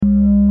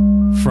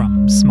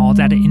From Small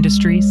Data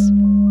Industries,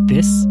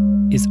 this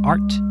is Art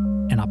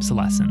and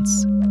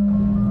Obsolescence.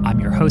 I'm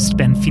your host,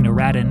 Ben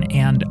Fino-Radin,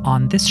 and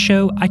on this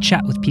show, I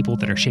chat with people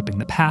that are shaping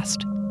the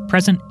past,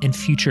 present, and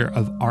future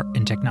of art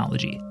and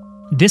technology.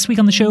 This week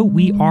on the show,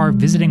 we are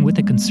visiting with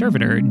a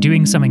conservator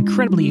doing some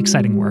incredibly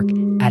exciting work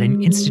at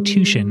an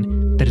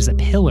institution that is a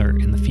pillar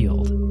in the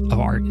field of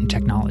art and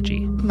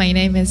technology. My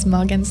name is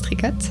Morgan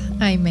Strickott.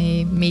 I'm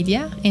a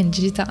media and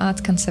digital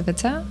art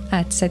conservator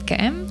at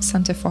ZKM,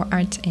 Center for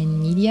Art and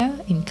Media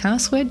in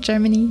Karlsruhe,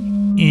 Germany.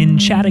 In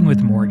chatting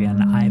with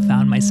Morgan, I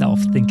found myself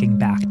thinking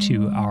back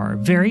to our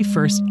very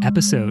first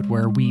episode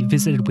where we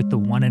visited with the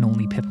one and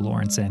only Pippa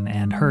Lorentzen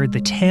and heard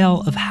the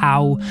tale of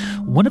how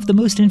one of the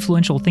most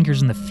influential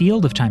thinkers in the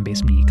field of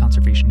time-based media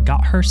conservation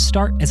got her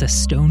start as a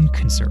stone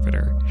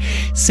conservator.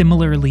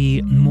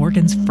 Similarly,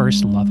 Morgan's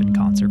first love in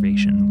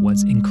conservation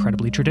was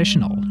incredibly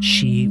traditional.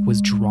 She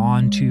was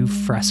drawn to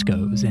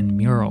frescoes and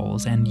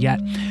murals, and yet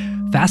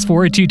fast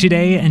forward to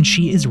today, and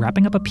she is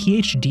wrapping up a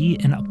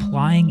PhD in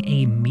applying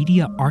a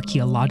media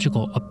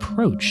archaeological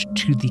approach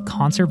to the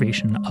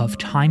conservation of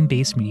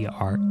time-based media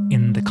art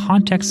in the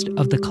context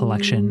of the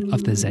collection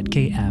of the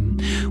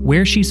ZKM,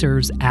 where she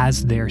serves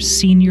as their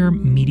senior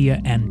media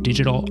and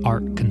digital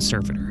art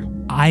conservator.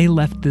 I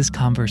left this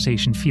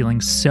conversation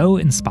feeling so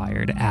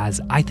inspired, as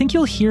I think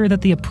you'll hear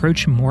that the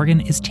approach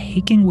Morgan is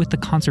taking with the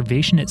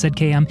conservation at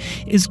ZKM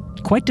is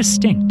quite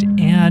distinct,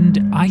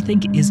 and I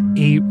think is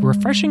a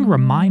refreshing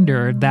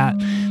reminder that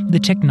the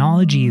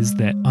technologies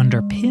that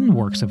underpin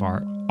works of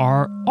art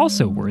are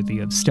also worthy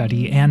of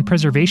study and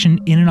preservation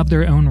in and of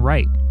their own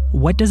right.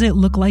 What does it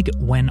look like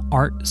when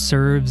art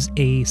serves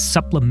a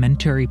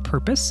supplementary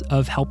purpose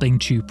of helping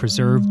to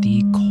preserve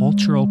the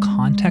cultural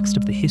context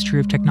of the history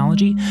of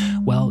technology?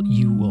 Well,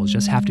 you will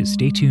just have to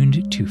stay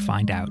tuned to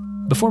find out.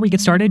 Before we get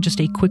started,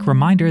 just a quick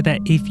reminder that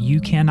if you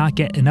cannot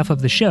get enough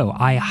of the show,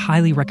 I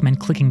highly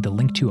recommend clicking the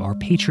link to our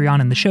Patreon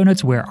in the show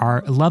notes, where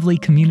our lovely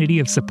community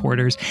of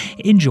supporters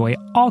enjoy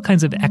all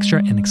kinds of extra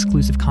and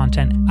exclusive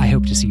content. I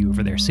hope to see you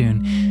over there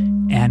soon.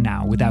 And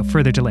now, without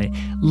further delay,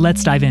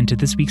 let's dive into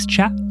this week's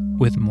chat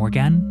with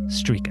Morgan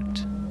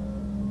Strickott.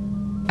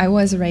 I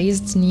was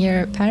raised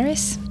near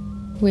Paris,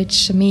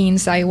 which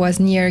means I was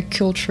near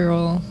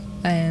cultural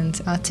and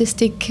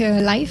artistic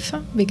life,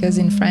 because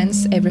in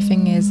France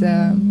everything is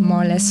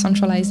more or less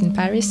centralized in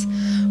Paris,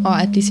 or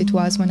at least it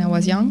was when I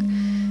was young.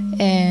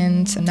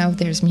 And now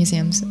there's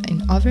museums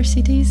in other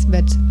cities,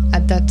 but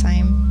at that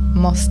time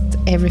most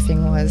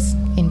everything was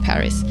in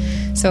Paris.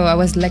 So I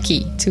was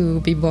lucky to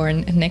be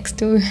born next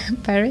to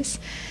Paris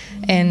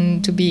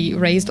and to be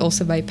raised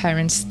also by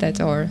parents that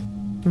are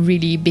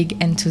really big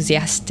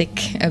enthusiastic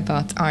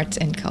about art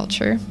and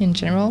culture in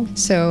general.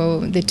 So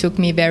they took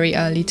me very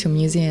early to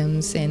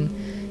museums and,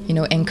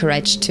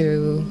 encouraged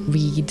to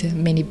read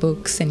many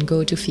books and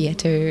go to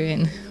theater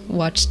and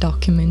watch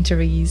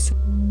documentaries.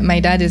 My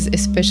dad is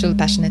especially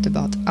passionate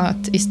about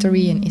art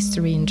history and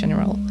history in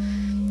general.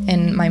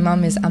 And my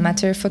mom is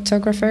amateur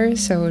photographer,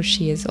 so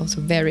she is also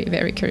very,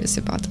 very curious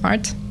about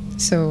art.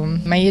 So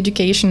my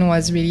education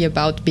was really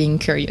about being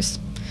curious.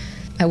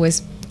 I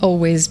was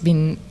always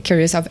been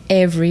curious of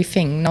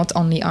everything, not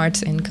only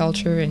art and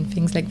culture and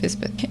things like this,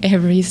 but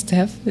every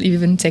stuff,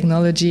 even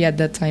technology at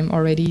that time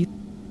already.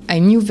 I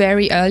knew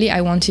very early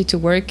I wanted to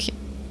work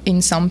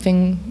in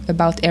something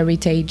about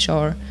heritage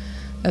or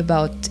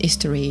about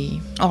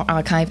history or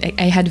archive.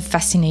 I had a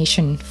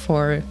fascination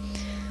for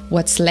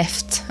what's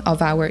left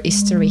of our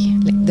history,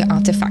 like the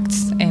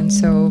artifacts. And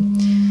so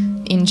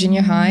in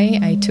junior high,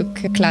 I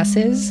took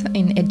classes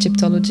in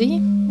Egyptology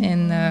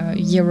and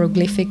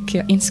hieroglyphic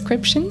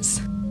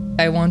inscriptions.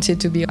 I wanted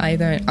to be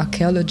either an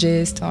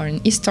archaeologist or an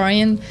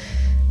historian,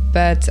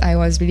 but I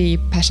was really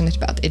passionate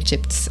about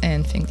Egypt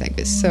and things like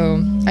this.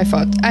 So I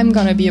thought, I'm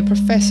going to be a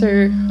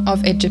professor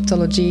of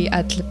Egyptology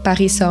at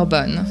Paris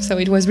Sorbonne. So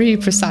it was really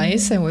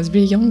precise. I was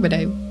really young, but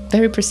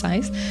very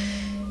precise.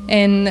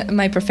 And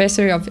my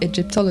professor of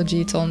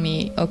Egyptology told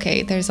me,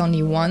 okay, there's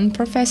only one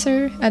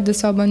professor at the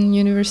Sorbonne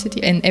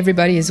University, and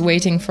everybody is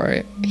waiting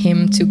for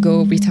him to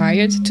go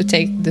retired to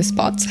take the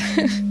spot.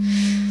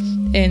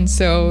 And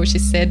so she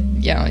said,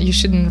 yeah, you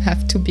shouldn't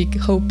have too big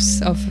hopes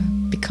of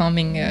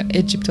becoming an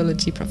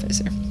Egyptology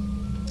professor.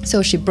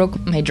 So she broke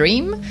my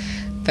dream,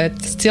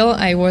 but still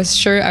I was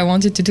sure I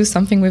wanted to do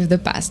something with the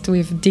past,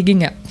 with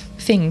digging up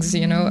things,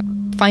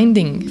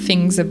 finding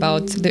things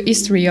about the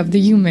history of the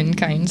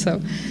humankind. So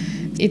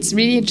it's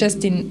really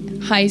just in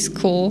high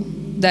school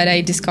that I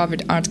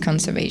discovered art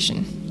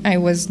conservation. I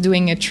was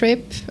doing a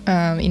trip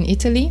in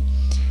Italy,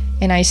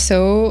 and I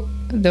saw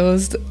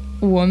those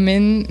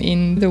women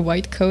in the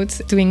white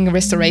coats doing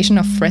restoration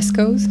of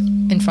frescoes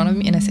in front of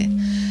me, and I said,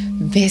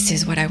 this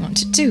is what I want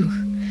to do,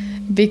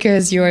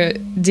 because you're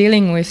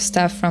dealing with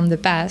stuff from the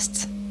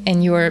past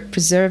and you're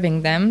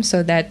preserving them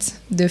so that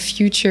the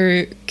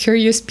future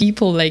curious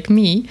people like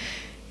me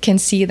can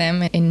see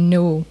them and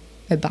know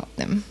about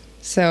them.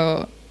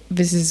 So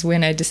this is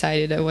when I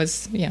decided. I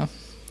was,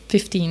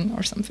 15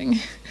 or something.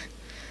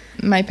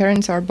 My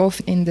parents are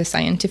both in the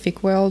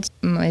scientific world.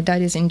 My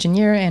dad is an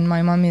engineer and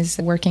my mom is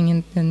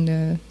working in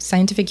the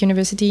scientific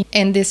university.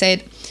 And they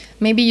said,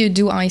 maybe you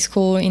do high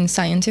school in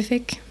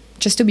scientific,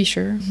 just to be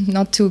sure,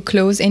 not to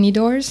close any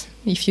doors.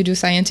 If you do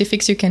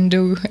scientifics, you can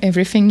do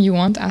everything you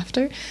want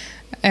after.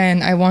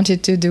 And I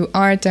wanted to do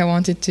art, I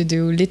wanted to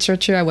do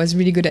literature. I was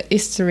really good at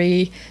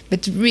history,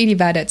 but really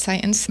bad at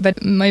science.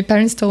 But my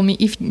parents told me,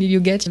 if you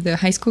get the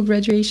high school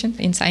graduation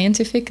in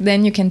scientific,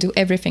 then you can do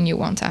everything you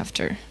want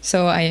after.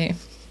 So I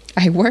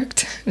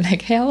worked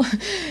like hell,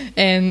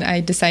 and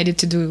I decided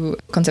to do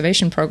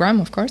conservation program,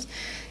 of course.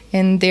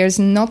 And there's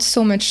not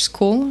so much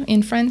school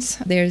in France.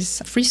 There's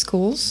 3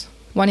 schools,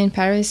 one in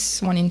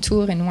Paris, one in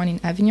Tours, and one in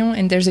Avignon.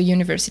 And there's a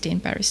university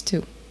in Paris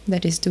too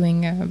that is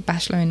doing a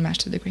bachelor and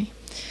master degree.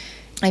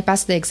 I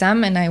passed the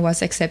exam and I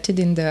was accepted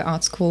in the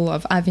art school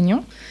of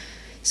Avignon,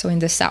 so in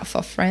the south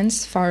of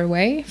France, far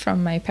away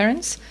from my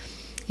parents.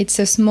 It's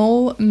a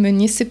small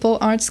municipal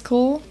art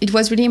school. It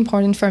was really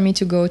important for me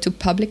to go to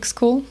public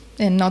school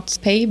and not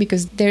pay,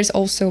 because there's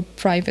also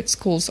private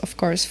schools, of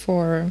course,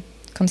 for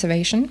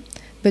conservation.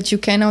 But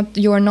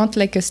you are not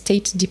like a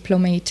state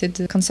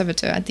diplomated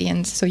conservator at the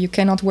end, so you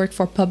cannot work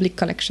for public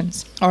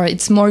collections, or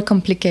it's more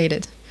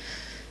complicated.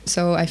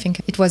 So I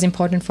think it was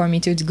important for me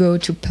to go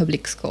to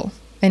public school.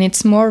 And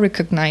it's more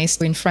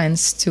recognized in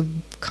France to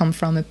come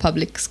from a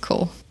public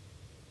school.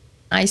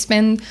 I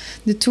spent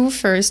the 2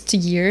 first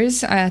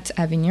years at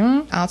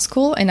Avignon Art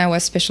School, and I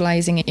was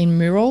specializing in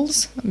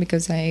murals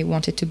because I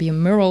wanted to be a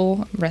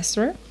mural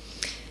restorer.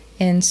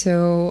 And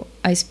so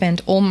I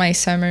spent all my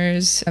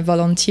summers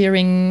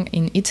volunteering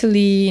in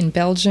Italy, in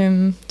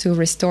Belgium, to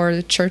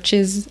restore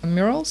churches'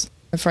 murals.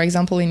 For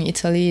example, in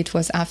Italy, it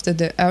was after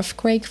the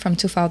earthquake from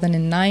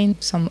 2009.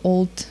 Some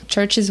old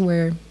churches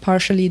were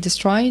partially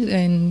destroyed,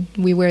 and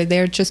we were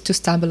there just to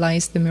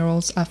stabilize the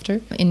murals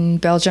after. In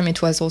Belgium,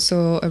 it was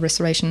also a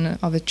restoration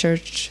of a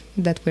church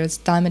that was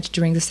damaged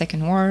during the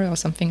Second War or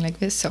something like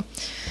this. So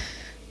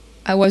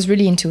I was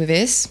really into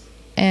this.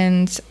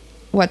 And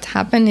what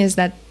happened is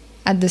that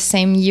at the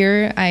same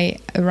year I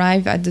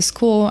arrived at the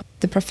school,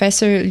 the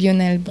professor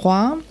Lionel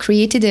Broy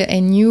created a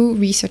new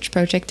research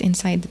project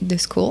inside the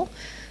school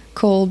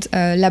called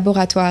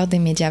Laboratoire des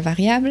médias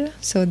variables,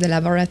 so the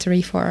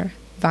laboratory for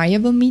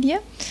variable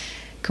media,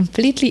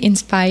 completely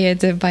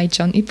inspired by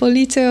John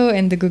Ippolito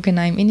and the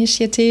Guggenheim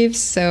initiatives.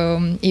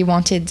 So he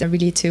wanted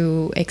really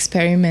to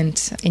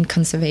experiment in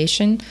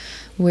conservation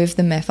with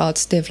the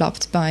methods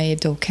developed by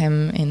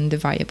DOChem and the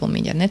Variable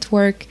Media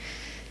Network.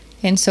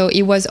 And so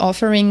he was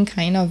offering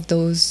kind of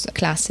those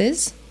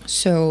classes.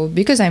 So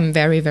because I'm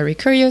very, very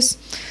curious,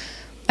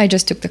 I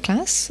just took the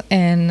class.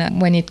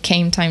 And when it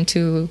came time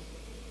to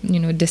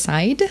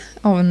decide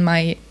on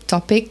my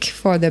topic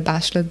for the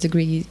bachelor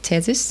degree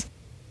thesis,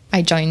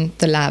 I joined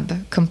the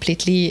lab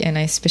completely and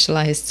I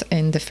specialized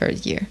in the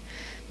 3rd year,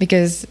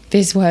 because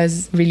this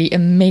was really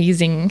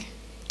amazing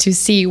to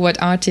see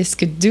what artists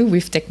could do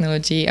with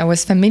technology. I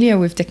was familiar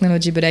with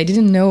technology, but I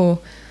didn't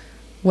know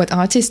what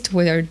artists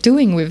were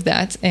doing with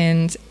that,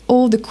 and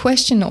all the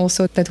questions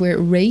also that were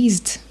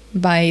raised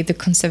by the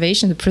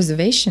conservation, the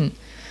preservation,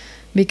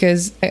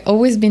 because I've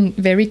always been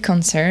very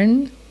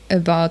concerned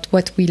about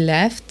what we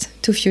left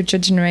to future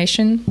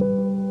generation.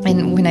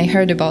 And when I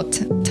heard about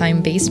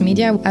time-based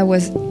media, I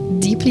was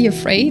deeply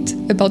afraid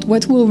about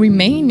what will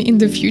remain in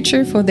the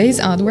future for these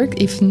artwork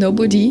if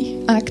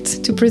nobody acts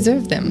to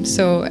preserve them.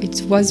 So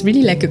it was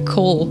really like a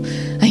call.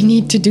 I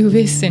need to do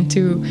this and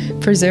to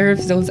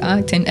preserve those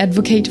art and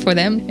advocate for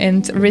them.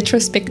 And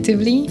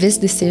retrospectively, this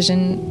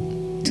decision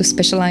to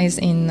specialize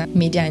in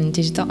media and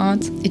digital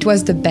art, it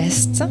was the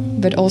best,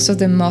 but also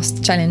the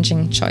most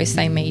challenging choice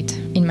I made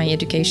in my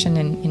education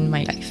and in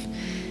my life.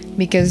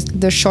 Because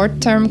the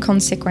short-term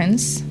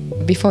consequence,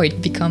 before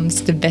it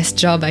becomes the best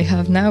job I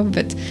have now,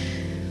 but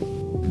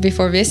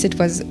before this it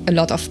was a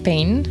lot of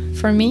pain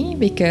for me,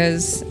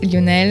 because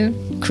Lionel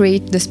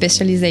created the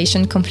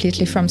specialization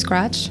completely from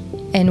scratch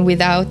and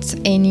without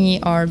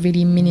any or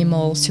really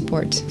minimal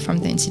support from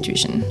the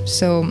institution.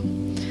 So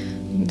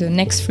the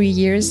next 3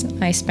 years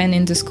I spent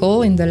in the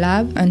school, in the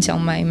lab, until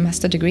my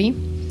master degree,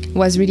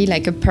 was really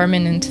like a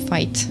permanent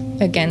fight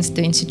against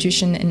the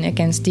institution and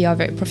against the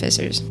other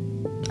professors.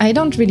 I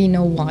don't really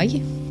know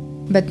why,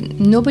 but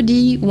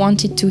nobody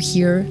wanted to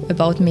hear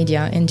about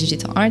media and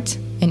digital art,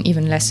 and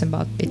even less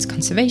about its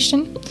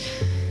conservation.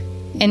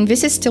 And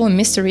this is still a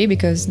mystery,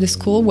 because the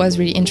school was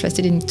really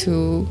interested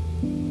into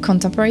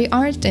contemporary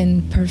art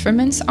and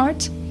performance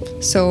art.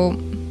 So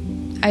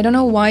I don't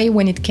know why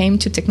when it came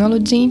to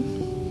technology,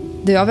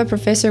 the other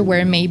professors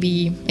were,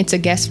 maybe, it's a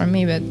guess from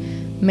me, but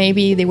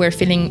maybe they were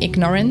feeling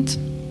ignorant,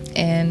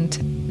 and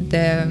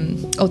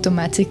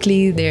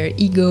automatically their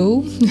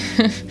ego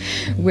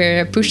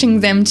were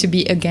pushing them to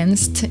be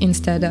against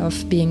instead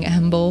of being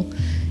humble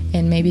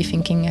and maybe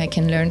thinking I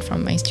can learn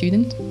from my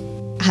student.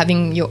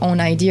 Having your own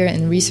idea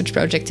and research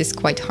project is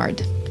quite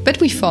hard. But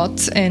we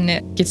fought,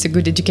 and it's a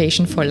good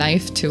education for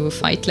life to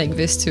fight like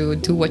this, to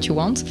do what you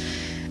want.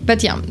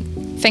 But yeah,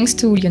 Thanks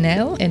to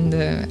Lionel and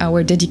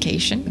our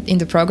dedication. In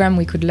the program,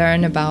 we could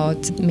learn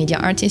about media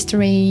art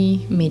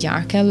history, media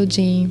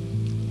archaeology.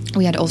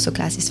 We had also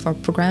classes for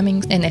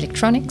programming and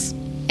electronics.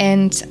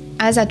 And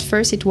as at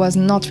first, it was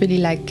not really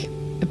like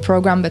a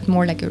program, but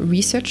more like a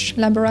research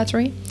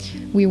laboratory.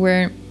 We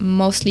were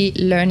mostly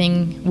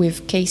learning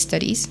with case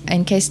studies,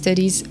 and case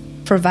studies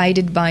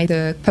provided by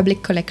the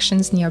public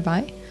collections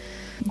nearby.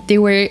 They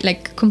were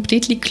like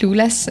completely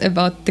clueless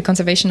about the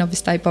conservation of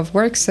this type of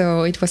work,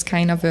 so it was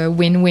kind of a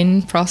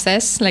win-win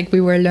process. Like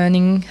we were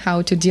learning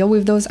how to deal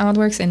with those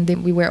artworks, and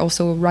we were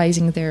also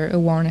raising their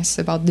awareness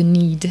about the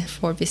need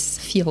for this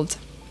field.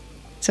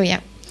 So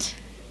yeah.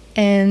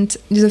 And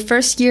the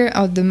first year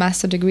of the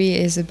master degree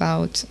is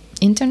about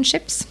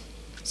internships.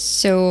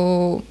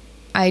 So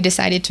I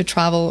decided to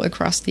travel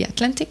across the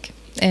Atlantic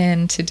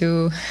and to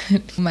do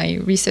my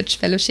research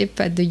fellowship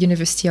at the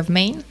University of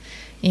Maine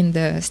in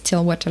the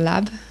Stillwater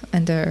Lab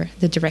under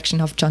the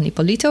direction of John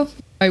Ippolito.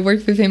 I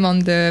worked with him on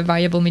the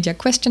variable media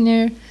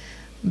questionnaire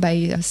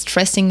by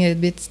stressing a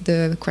bit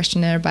the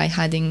questionnaire by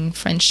adding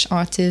French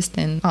artists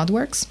and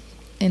artworks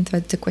into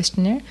the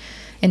questionnaire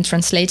and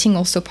translating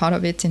also part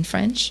of it in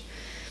French.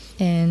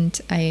 And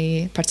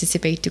I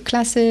participate to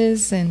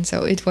classes, and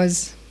so it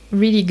was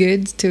really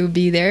good to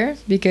be there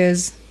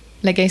because,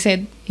 like I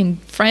said, in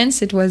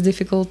France it was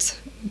difficult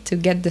to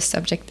get the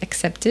subject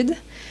accepted.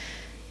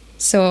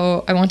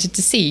 So I wanted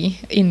to see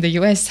in the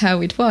US how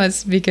it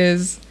was,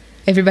 because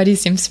everybody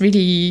seems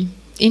really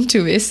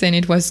into this and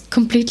it was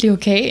completely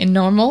okay and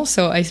normal.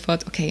 So I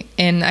thought, okay.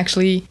 And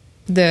actually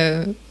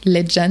the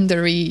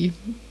legendary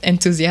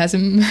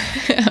enthusiasm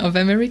of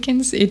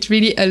Americans, it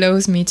really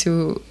allows me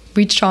to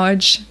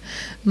recharge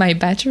my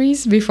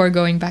batteries before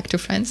going back to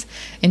France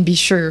and be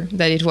sure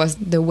that it was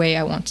the way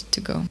I wanted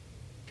to go.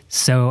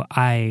 So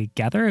I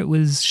gather it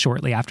was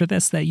shortly after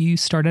this that you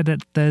started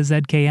at the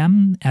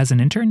ZKM as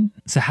an intern.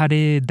 So how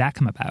did that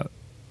come about?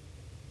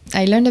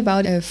 I learned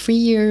about a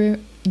 3-year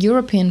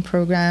European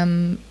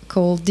program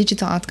called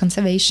Digital Art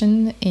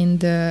Conservation in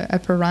the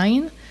Upper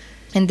Rhine.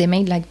 And they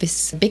made like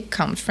this big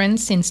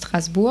conference in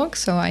Strasbourg,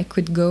 so I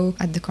could go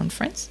at the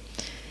conference.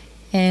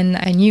 And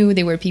I knew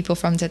there were people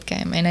from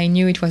ZKM, and I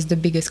knew it was the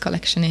biggest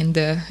collection in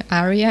the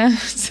area.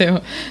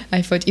 So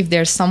I thought if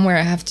there's somewhere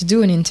I have to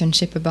do an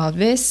internship about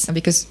this,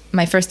 because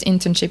my first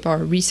internship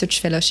or research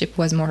fellowship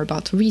was more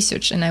about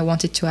research, and I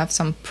wanted to have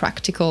some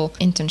practical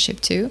internship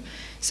too.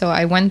 So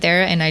I went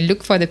there and I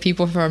looked for the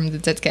people from the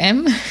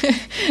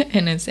ZKM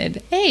and I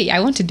said, hey, I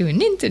want to do an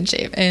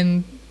internship.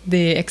 And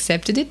they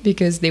accepted it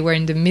because they were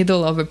in the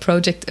middle of a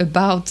project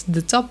about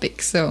the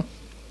topic. So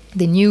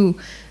they knew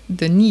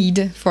the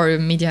need for a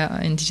media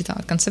and digital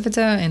art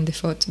conservator, and they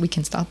thought we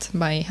can start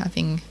by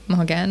having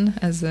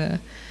Morgane as an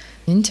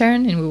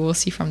intern and we will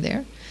see from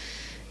there.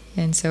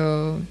 And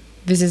so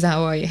this is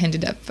how I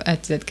ended up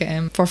at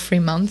ZKM for 3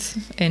 months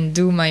and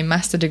do my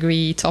master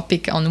degree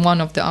topic on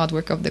one of the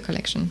artwork of the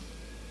collection.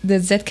 The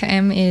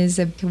ZKM is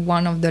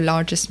one of the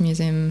largest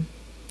museums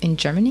in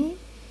Germany,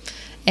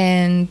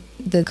 and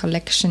the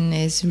collection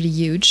is really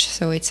huge.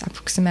 So it's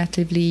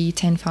approximately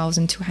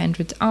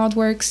 10,200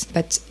 artworks,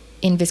 but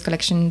in this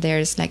collection,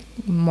 there's like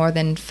more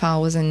than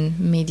 1,000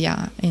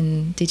 media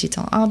in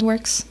digital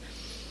artworks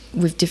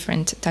with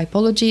different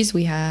typologies.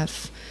 We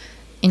have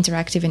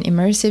interactive and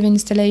immersive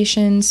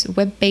installations,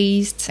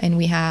 web-based, and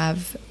we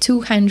have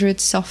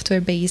 200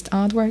 software-based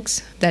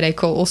artworks that I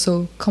call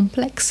also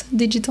complex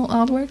digital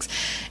artworks.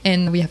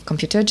 And we have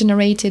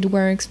computer-generated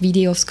works,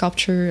 video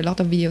sculpture, a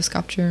lot of video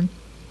sculpture,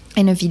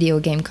 and a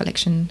video game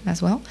collection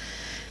as well.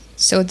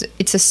 So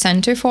it's a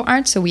center for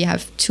art. So we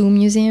have 2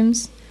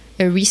 museums,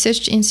 a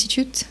research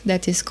institute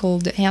that is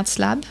called the Herz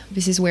Lab.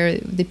 This is where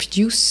they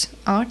produce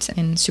art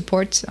and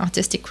support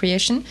artistic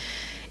creation.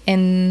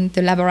 And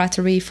the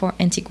laboratory for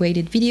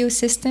integrated video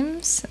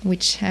systems,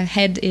 which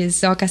head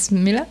is Dorcas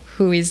Müller,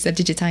 who is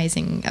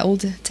digitizing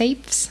old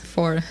tapes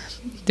for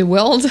the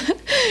world.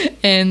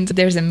 And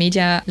there's a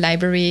media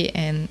library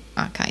and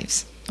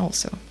archives,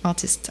 also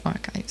artist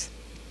archives.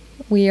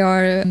 We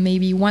are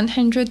maybe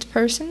 100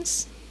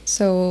 persons.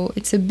 So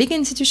it's a big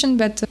institution,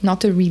 but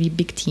not a really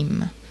big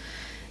team.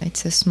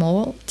 It's a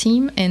small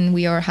team, and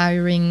we are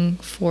hiring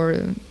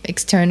for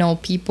external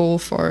people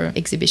for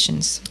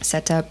exhibitions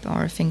setup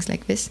or things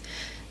like this.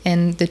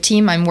 And the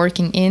team I'm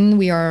working in,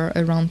 we are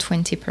around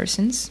 20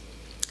 persons.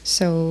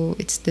 So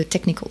it's the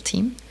technical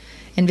team.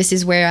 And this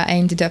is where I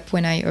ended up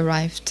when I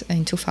arrived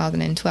in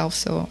 2012.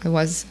 So I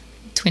was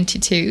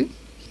 22.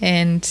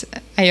 And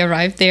I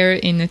arrived there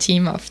in a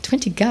team of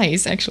 20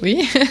 guys,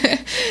 actually.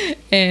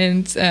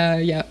 And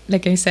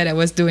like I said, I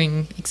was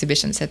doing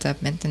exhibition setup,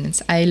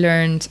 maintenance. I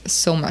learned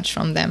so much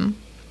from them.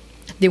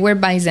 They were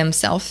by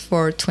themselves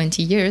for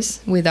 20 years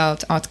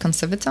without art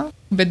conservator,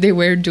 but they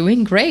were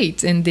doing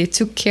great, and they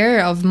took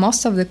care of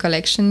most of the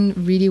collection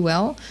really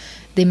well.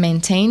 They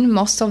maintained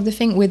most of the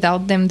thing.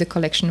 Without them, the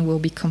collection will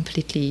be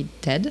completely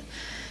dead.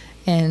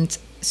 And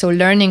so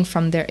learning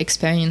from their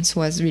experience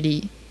was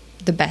really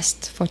the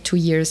best. For 2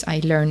 years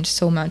I learned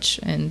so much,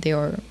 and they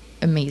are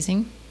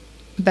amazing.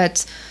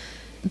 But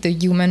the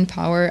human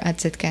power at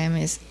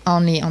ZKM is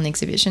only on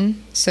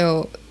exhibition.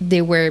 So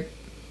they were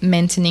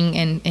maintaining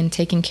and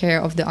taking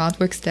care of the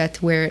artworks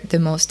that were the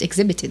most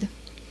exhibited.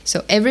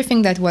 So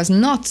everything that was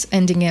not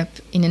ending up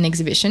in an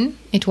exhibition,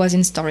 it was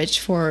in storage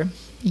for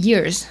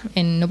years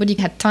and nobody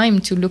had time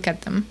to look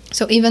at them.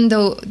 So even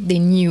though they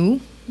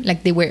knew,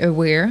 like they were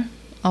aware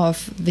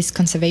of this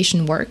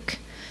conservation work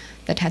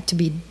that had to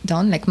be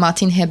done, like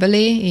Martin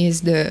Hebele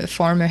is the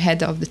former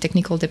head of the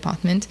technical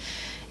department,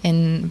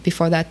 and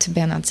before that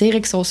Bernard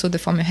Zerix, also the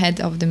former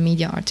head of the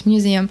Media Art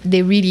Museum,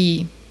 they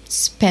really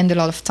spend a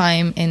lot of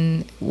time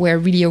and were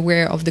really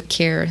aware of the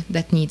care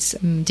that needs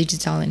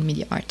digital and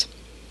media art.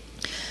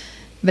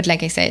 But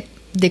like I said,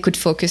 they could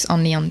focus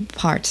only on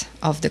part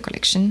of the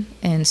collection.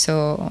 And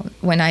so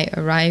when I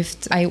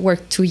arrived, I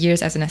worked 2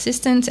 years as an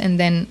assistant, and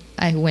then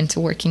I went to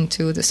working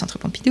to the Centre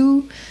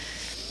Pompidou.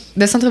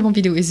 The Centre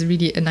Pompidou is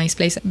really a nice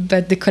place,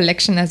 but the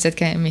collection at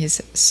ZKM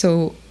is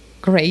so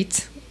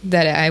great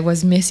that I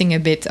was missing a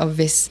bit of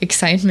this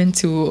excitement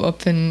to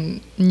open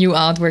new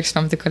artworks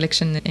from the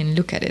collection and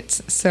look at it.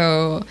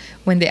 So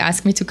when they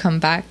asked me to come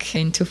back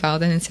in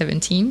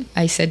 2017,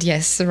 I said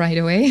yes right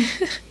away.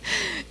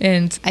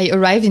 And I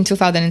arrived in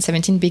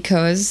 2017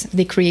 because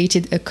they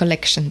created a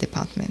collection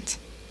department.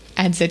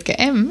 At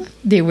ZKM,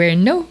 there were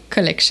no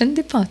collection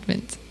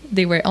department.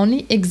 They were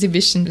only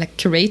exhibition, like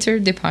curator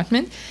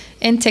department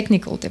and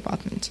technical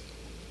department.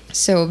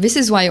 So this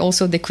is why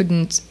also they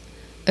couldn't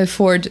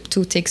afford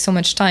to take so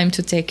much time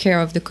to take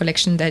care of the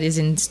collection that is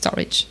in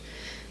storage,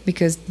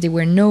 because there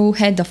were no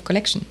head of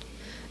collection,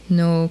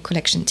 no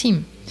collection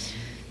team.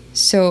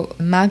 So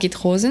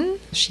Margit Rosen,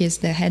 she is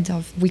the head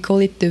of, we call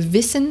it the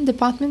Wissen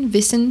department.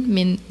 Wissen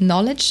means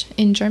knowledge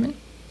in German.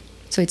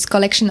 So it's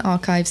collection,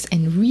 archives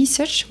and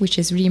research, which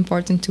is really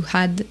important to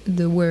add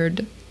the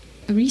word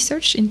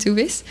research into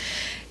this.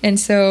 And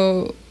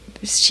so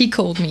she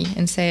called me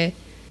and said,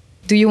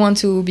 do you want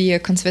to be a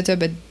conservator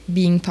but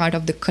being part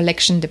of the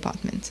collection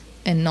department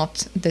and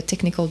not the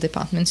technical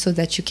department, so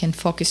that you can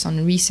focus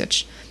on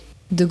research?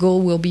 The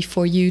goal will be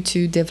for you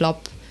to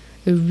develop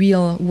a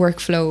real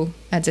workflow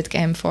at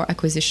ZKM for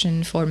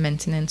acquisition, for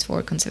maintenance,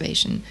 for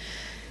conservation.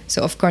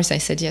 So of course I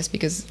said yes,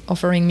 because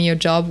offering me a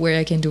job where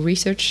I can do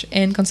research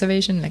and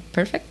conservation, like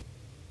perfect.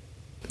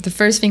 The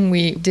first thing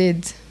we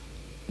did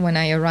when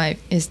I arrived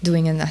is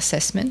doing an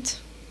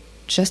assessment,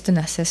 just an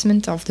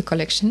assessment of the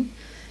collection,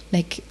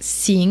 like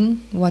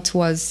seeing what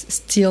was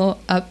still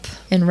up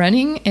and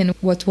running and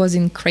what was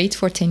in crate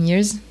for 10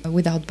 years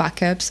without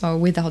backups or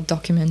without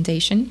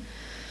documentation.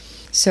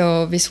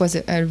 So this was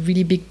a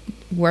really big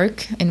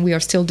work, and we are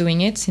still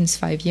doing it since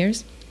 5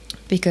 years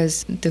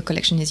because the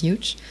collection is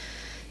huge.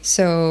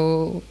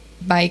 So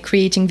by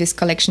creating this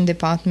collection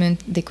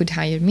department, they could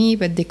hire me,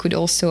 but they could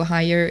also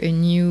hire a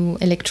new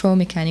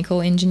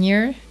electromechanical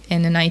engineer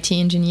and an IT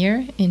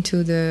engineer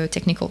into the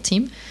technical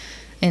team.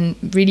 And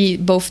really,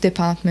 both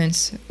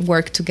departments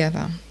work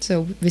together.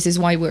 So this is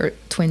why we're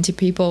 20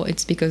 people.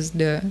 It's because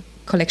the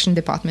collection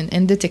department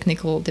and the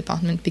technical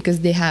department, because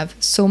they have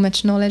so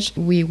much knowledge,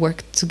 we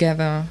work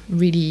together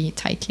really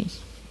tightly.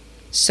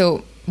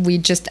 So we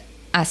just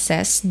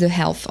assessed the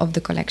health of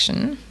the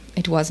collection.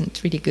 It wasn't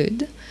really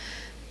good,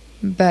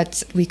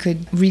 but we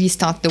could really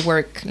start the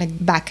work, like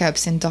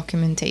backups and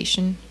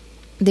documentation.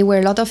 There were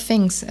a lot of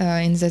things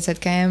in the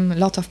ZKM, a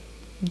lot of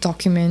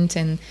document,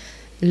 and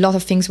a lot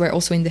of things were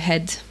also in the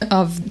head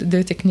of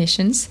the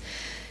technicians.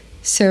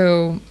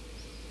 So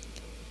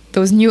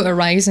those new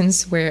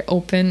horizons were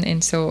open,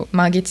 and so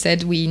Margit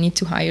said we need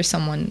to hire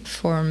someone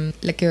from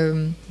like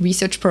a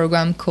research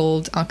program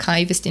called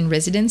Archivist in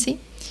Residency.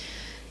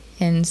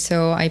 And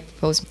so I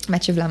proposed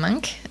Mathieu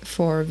Vlaminck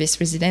for this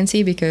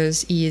residency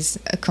because he is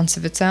a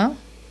conservator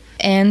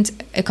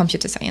and a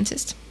computer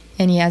scientist.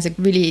 And he has a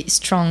really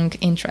strong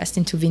interest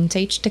into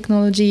vintage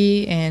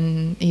technology,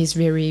 and he's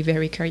very,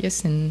 very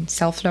curious and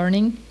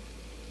self-learning.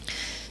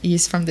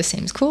 He's from the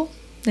same school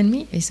than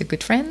me. He's a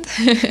good friend.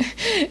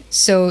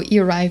 So he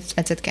arrived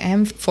at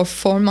ZKM for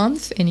 4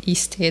 months, and he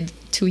stayed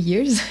 2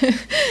 years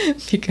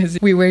because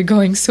we were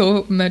going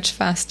so much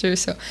faster.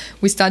 So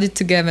we started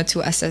together to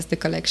assess the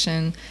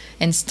collection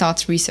and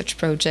start research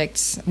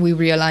projects. We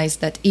realized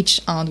that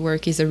each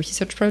artwork is a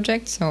research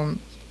project. So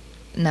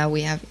now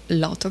we have a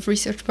lot of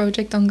research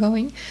projects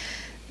ongoing.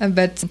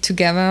 But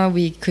together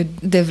we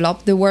could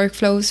develop the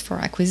workflows for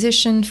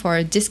acquisition,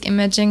 for disc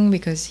imaging,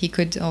 because he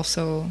could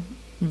also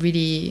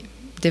really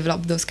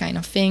develop those kind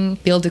of things,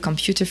 build a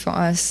computer for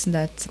us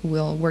that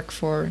will work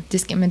for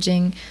disc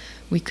imaging.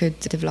 We could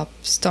develop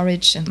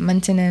storage and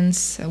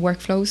maintenance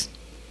workflows.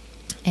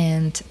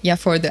 And yeah,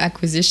 for the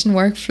acquisition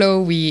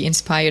workflow, we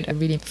inspired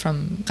really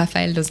from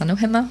Rafael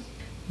Lozano-Hema.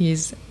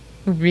 He's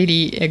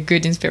really a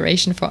good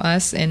inspiration for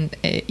us, and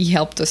he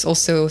helped us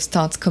also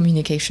start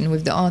communication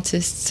with the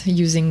artists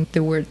using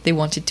the word they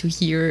wanted to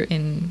hear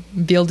and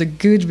build a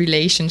good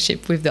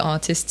relationship with the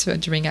artists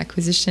during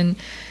acquisition.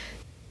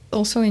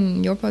 Also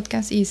in your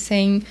podcast, he's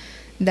saying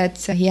that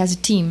he has a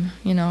team,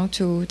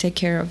 to take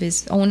care of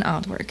his own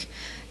artwork.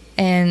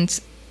 And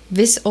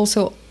this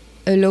also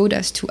allowed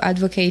us to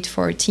advocate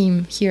for a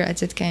team here at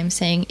ZKM,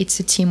 saying it's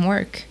a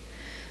teamwork.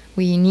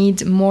 We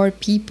need more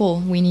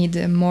people, we need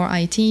more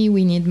IT,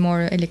 we need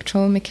more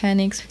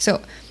electromechanics.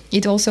 So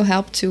it also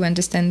helped to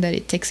understand that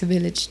it takes a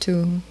village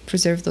to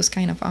preserve those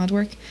kind of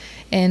artwork.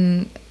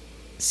 And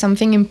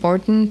something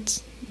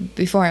important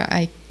before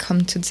I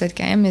come to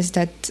ZKM is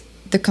that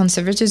the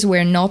conservators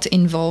were not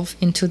involved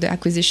into the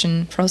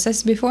acquisition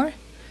process before.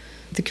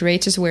 The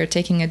curators were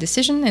taking a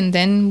decision and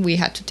then we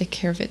had to take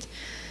care of it.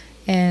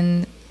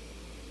 And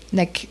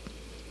like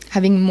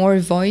having more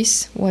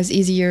voice was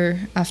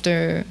easier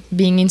after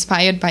being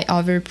inspired by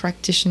other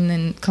practitioners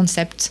and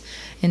concepts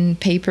and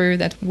paper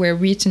that were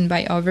written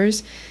by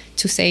others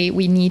to say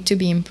we need to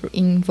be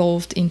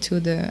involved into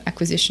the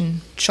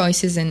acquisition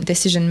choices and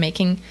decision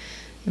making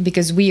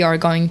because we are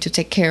going to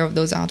take care of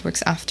those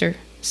artworks after.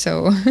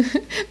 So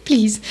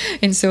please.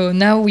 And so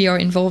now we are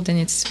involved and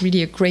it's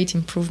really a great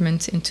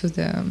improvement into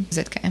the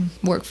ZKM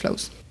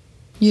workflows.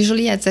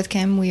 Usually at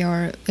ZKM we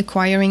are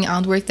acquiring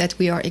artwork that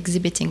we are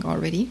exhibiting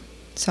already.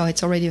 So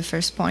it's already the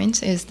first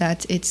point, is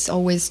that it's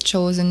always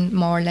chosen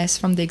more or less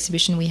from the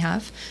exhibition we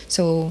have.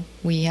 So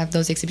we have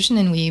those exhibitions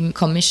and we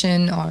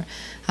commission or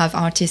have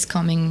artists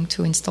coming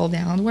to install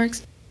their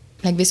artworks.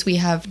 Like this, we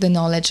have the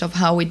knowledge of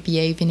how it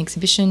behaves in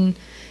exhibition.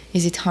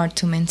 Is it hard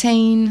to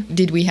maintain?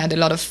 Did we had a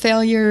lot of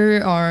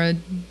failure, or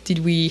did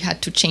we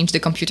had to change the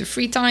computer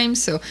 3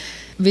 times? So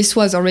this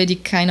was already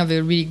kind of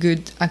a really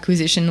good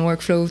acquisition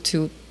workflow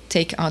to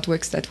take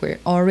artworks that were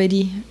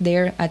already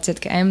there at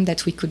ZKM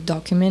that we could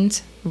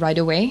document right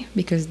away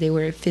because they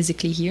were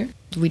physically here.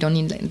 We don't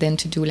need then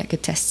to do like a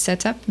test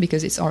setup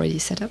because it's already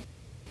set up.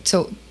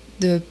 So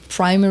the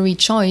primary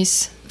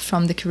choice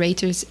from the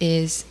curators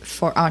is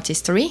for art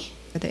history,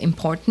 the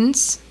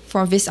importance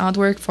for this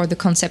artwork, for the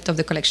concept of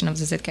the collection of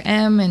the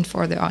ZKM and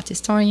for the art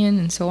historian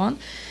and so on.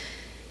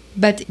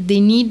 But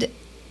they need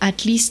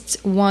at least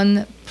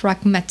one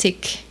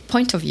pragmatic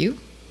point of view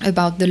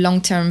about the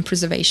long-term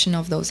preservation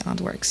of those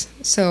artworks.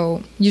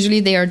 So usually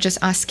they are just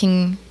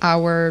asking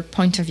our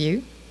point of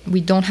view.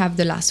 We don't have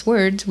the last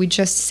word. We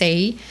just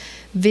say,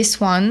 this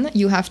one,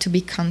 you have to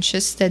be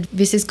conscious that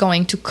this is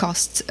going to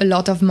cost a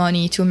lot of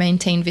money to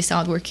maintain this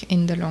artwork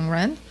in the long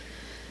run.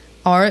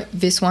 Or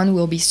this one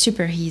will be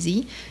super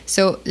easy.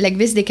 So like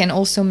this, they can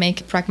also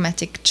make a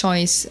pragmatic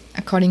choice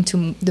according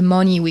to the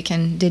money we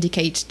can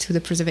dedicate to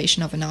the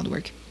preservation of an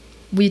artwork.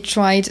 We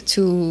tried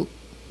to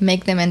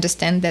make them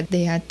understand that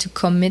they had to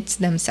commit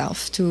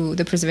themselves to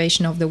the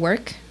preservation of the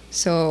work.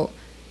 So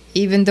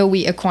even though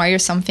we acquire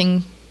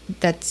something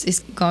that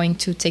is going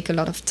to take a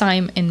lot of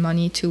time and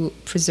money to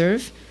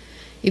preserve,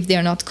 if they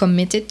are not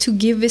committed to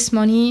give this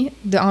money,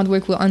 the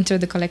artwork will enter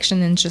the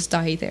collection and just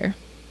die there.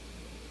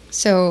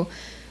 So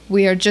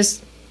we are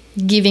just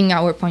giving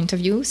our point of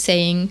view,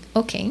 saying,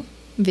 okay,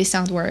 this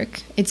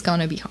artwork, it's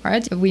gonna be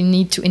hard. We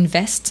need to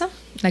invest,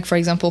 like for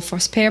example, for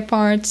spare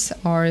parts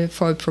or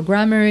for a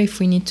programmer if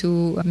we need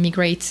to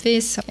migrate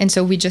this. And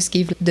so we just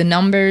give the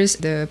numbers,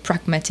 the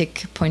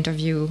pragmatic point of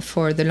view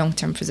for the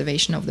long-term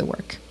preservation of the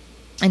work.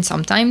 And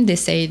sometimes they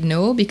say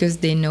no because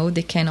they know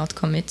they cannot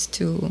commit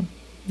to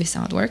this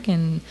artwork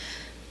and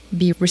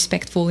be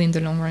respectful in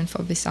the long run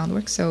for this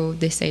artwork. So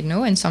they say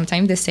no, and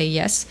sometimes they say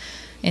yes.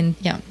 And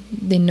yeah,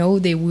 they know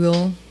they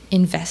will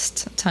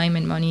invest time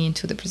and money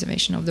into the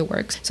preservation of the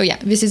works. So yeah,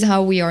 this is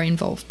how we are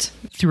involved.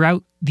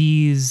 Throughout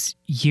these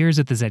years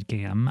at the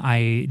ZKM,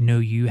 I know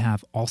you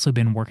have also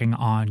been working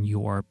on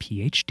your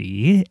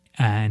PhD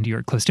and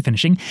you're close to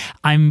finishing.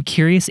 I'm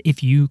curious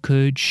if you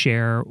could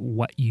share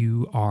what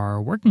you are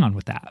working on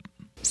with that.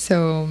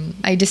 So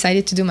I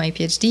decided to do my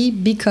PhD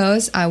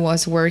because I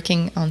was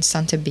working on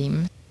Santa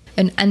Beam,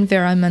 an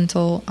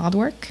environmental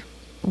artwork,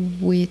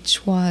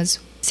 which was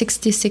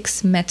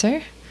 66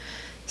 meters.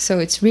 So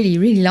it's really,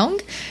 really long.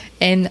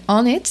 And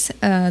on it,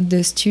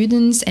 the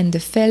students and the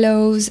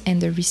fellows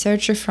and the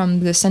researchers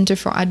from the Center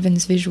for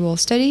Advanced Visual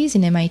Studies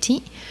in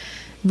MIT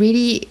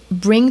really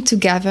bring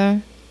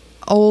together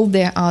all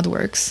their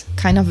artworks,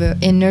 kind of an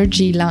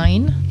energy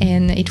line.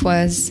 And it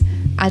was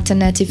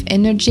alternative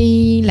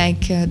energy,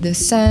 like the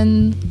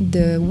sun,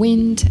 the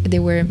wind.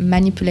 There were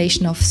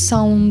manipulation of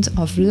sound,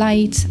 of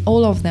light,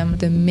 all of them.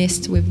 The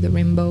mist with the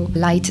rainbow,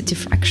 light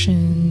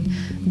diffraction,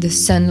 the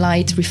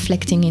sunlight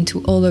reflecting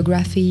into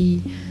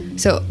holography.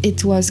 So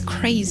it was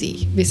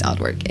crazy, this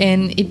artwork.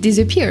 And it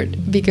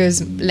disappeared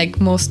because, like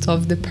most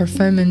of the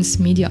performance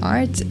media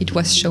art, it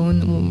was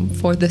shown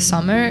for the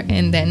summer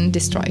and then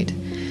destroyed.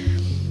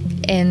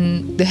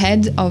 And the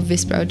head of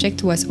this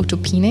project was Otto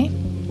Pine.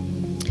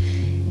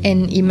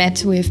 And he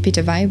met with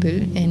Peter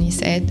Weibel and he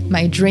said,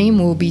 my dream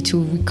will be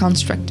to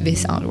reconstruct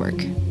this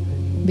artwork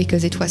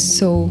because it was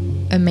so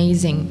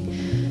amazing.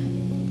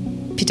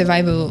 Peter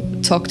Weibel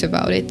talked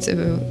about it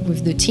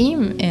with the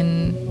team,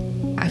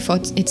 and I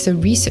thought it's a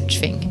research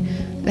thing.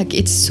 Like,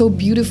 it's so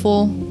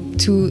beautiful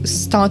to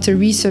start a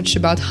research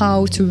about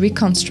how to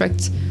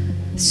reconstruct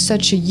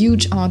such a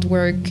huge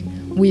artwork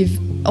with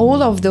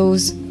all of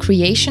those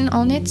creation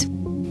on it,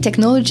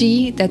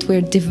 technology that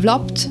were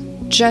developed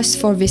just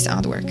for this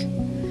artwork.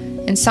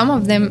 And some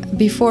of them,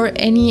 before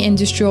any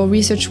industrial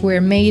research were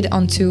made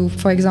onto,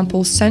 for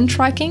example, sun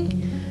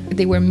tracking,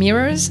 they were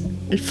mirrors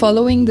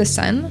following the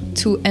sun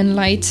to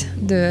enlight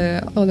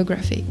the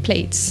holographic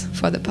plates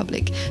for the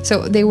public.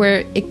 So they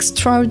were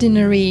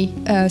extraordinary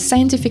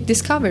scientific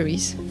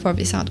discoveries for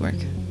this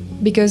artwork,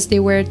 because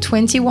there were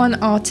 21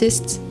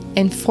 artists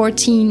and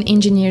 14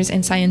 engineers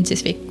and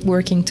scientists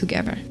working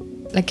together.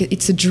 Like,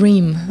 it's a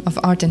dream of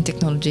art and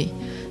technology,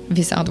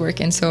 this artwork.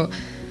 And so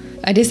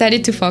I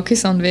decided to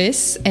focus on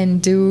this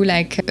and do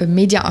like a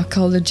media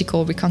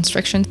archaeological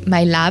reconstruction.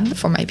 My lab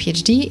for my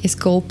PhD is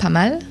called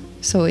PAMAL.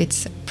 So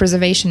it's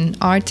Preservation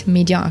Art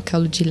Media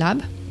Archaeology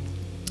Lab.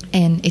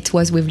 And it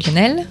was with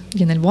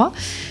Lionel Bois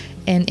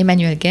and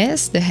Emmanuel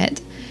Guez, the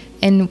head.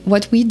 And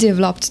what we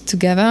developed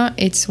together,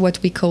 it's what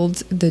we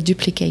called the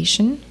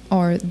duplication,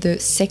 or the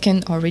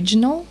second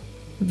original.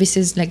 This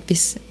is like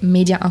this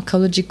media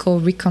archaeological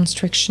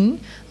reconstruction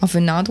of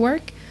an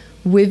artwork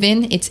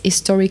within its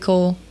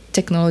historical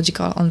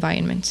technological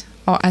environment,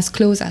 or as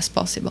close as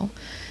possible.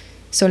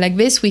 So like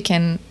this, we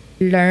can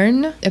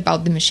learn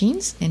about the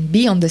machines and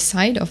be on the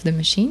side of the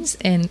machines,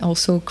 and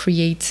also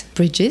create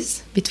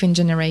bridges between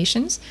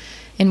generations.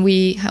 And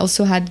we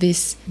also had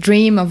this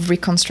dream of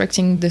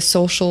reconstructing the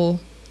social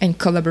and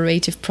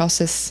collaborative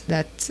process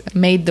that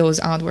made those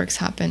artworks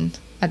happen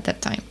at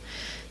that time.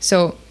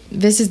 So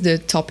this is the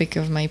topic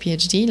of my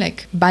PhD.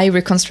 Like, by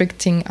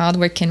reconstructing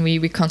artwork, can we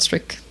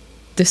reconstruct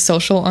the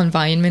social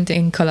environment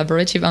and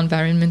collaborative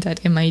environment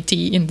at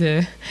MIT in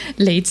the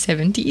late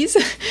 70s?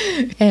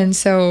 And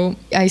so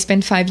I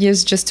spent 5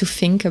 years just to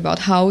think about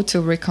how to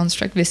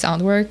reconstruct this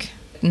artwork.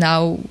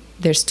 Now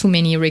there's too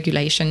many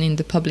regulation in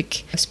the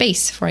public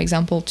space, for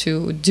example,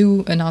 to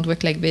do an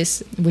artwork like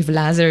this with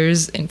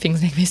lasers and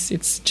things like this.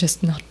 It's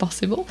just not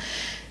possible.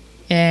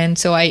 And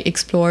so I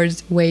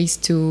explored ways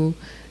to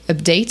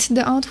update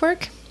the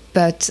artwork.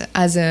 But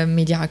as a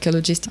media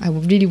archaeologist, I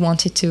really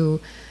wanted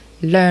to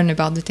learn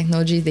about the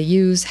technology they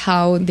use,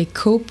 how they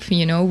cope,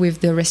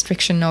 with the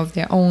restriction of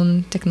their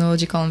own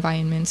technological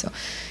environment. So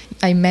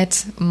I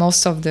met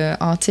most of the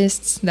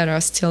artists that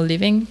are still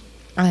living.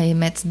 I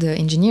met the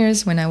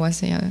engineers when I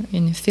was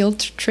in a field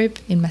trip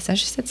in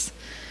Massachusetts.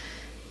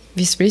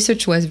 This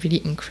research was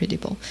really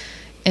incredible.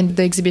 And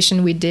the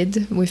exhibition we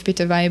did with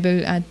Peter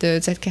Weibel at the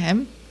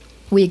ZKM,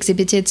 we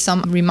exhibited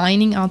some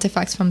remining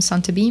artifacts from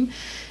Sunterbeam,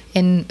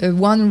 and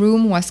one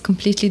room was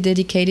completely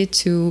dedicated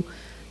to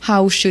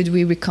how should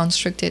we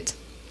reconstruct it,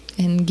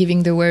 and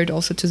giving the word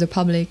also to the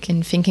public,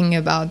 and thinking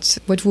about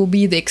what will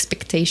be the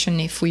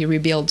expectation if we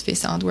rebuild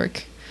this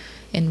artwork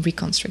and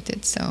reconstruct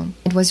it. So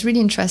it was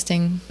really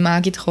interesting.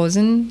 Margit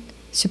Rosen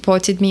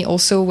supported me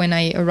also when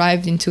I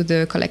arrived into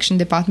the collection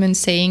department,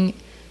 saying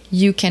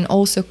you can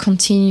also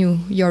continue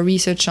your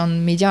research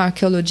on media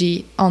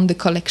archaeology on the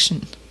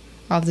collection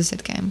of the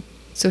ZKM.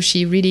 So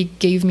she really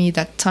gave me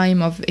that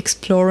time of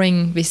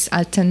exploring this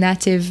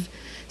alternative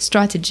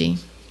strategy.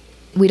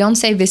 We don't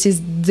say this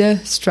is the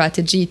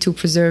strategy to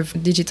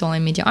preserve digital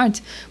and media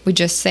art. We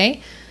just say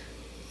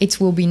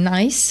it will be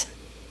nice,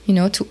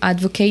 to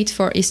advocate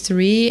for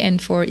history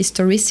and for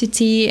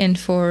historicity and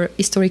for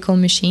historical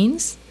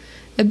machines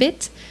a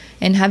bit,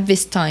 and have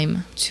this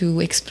time to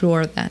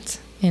explore that.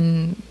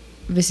 And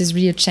this is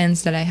really a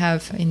chance that I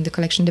have in the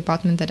collection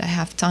department, that I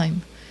have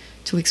time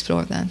to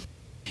explore that.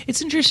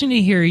 It's interesting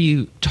to hear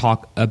you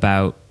talk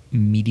about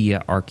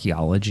media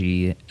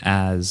archaeology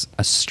as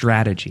a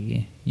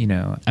strategy.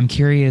 I'm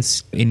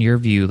curious, in your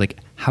view, like,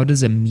 how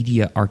does a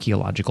media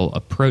archaeological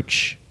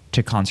approach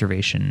to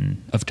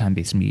conservation of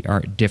time-based media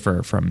art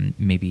differ from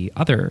maybe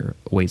other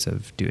ways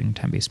of doing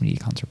time-based media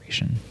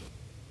conservation?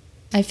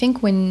 I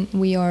think when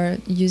we are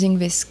using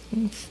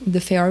the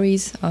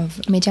theories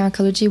of media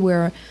archaeology,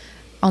 we're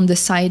on the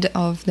side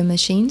of the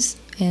machines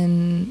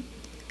and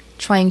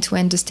trying to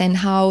understand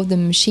how the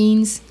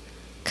machines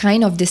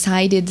kind of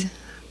decided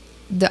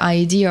the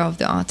idea of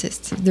the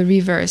artist, the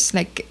reverse,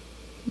 like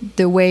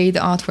the way the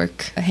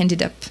artwork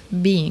ended up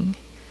being.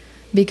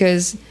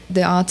 Because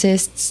the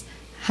artists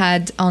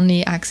had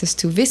only access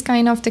to this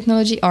kind of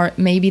technology, or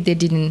maybe they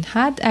didn't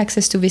have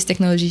access to this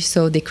technology,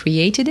 so they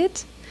created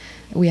it.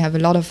 We have a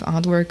lot of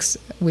artworks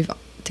with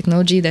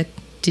technology that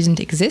didn't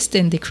exist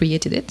and they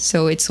created it.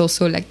 So it's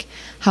also like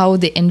how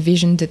they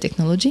envisioned the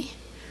technology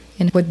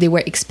and what they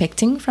were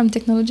expecting from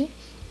technology.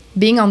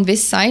 Being on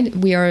this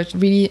side, we are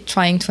really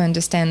trying to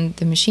understand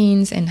the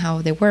machines and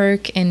how they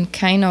work, and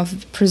kind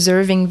of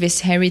preserving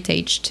this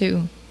heritage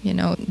too.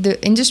 The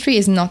industry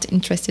is not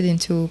interested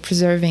into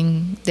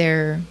preserving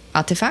their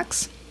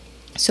artifacts.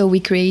 So we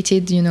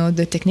created,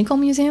 the technical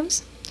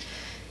museums,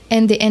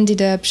 and they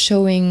ended up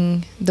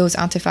showing those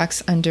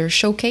artifacts under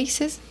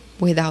showcases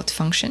without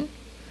function.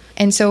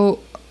 And so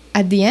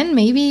at the end,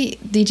 maybe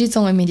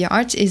digital and media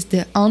art is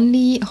the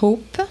only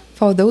hope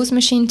for those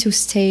machines to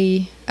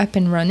stay up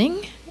and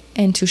running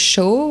and to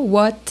show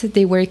what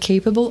they were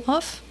capable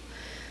of,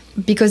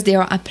 because they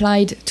are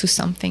applied to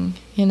something,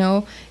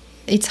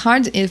 It's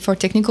hard for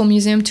technical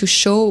museum to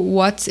show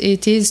what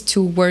it is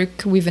to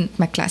work with a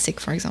Mac Classic,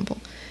 for example.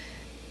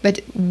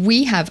 But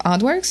we have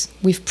artworks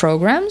with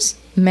programs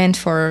meant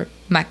for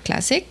Mac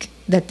Classic,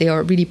 that they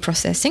are really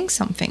processing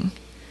something.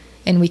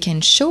 And we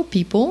can show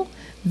people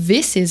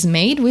this is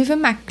made with a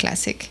Mac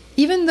Classic.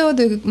 Even though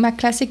the Mac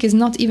Classic is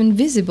not even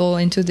visible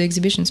into the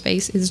exhibition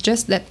space, it's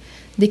just that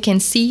they can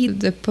see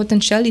the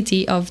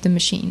potentiality of the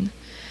machine.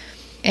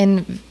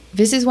 And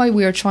this is why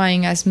we are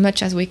trying as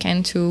much as we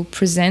can to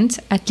present,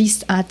 at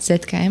least at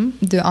ZKM,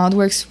 the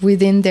artworks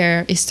within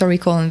their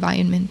historical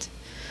environment.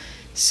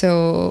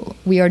 So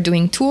we are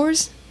doing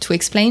tours to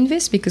explain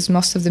this, because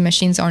most of the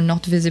machines are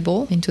not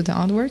visible into the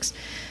artworks.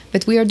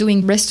 But we are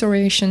doing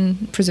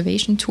restoration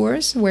preservation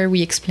tours where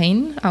we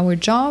explain our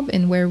job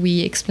and where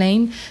we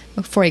explain,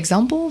 for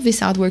example,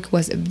 this artwork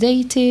was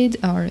updated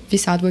or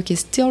this artwork is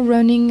still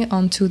running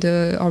onto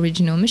the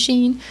original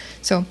machine.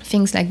 So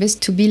things like this,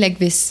 to be like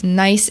this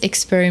nice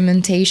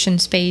experimentation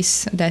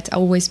space that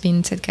always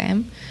been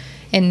ZKM.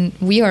 And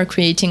we are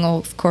creating,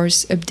 of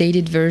course,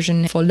 updated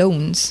version for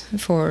loans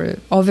for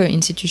other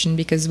institutions,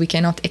 because we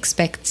cannot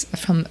expect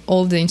from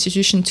all the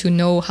institutions to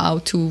know how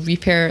to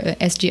repair a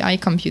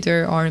SGI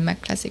computer or a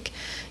Mac Classic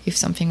if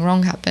something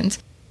wrong happens.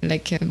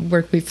 Like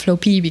work with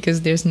Floppy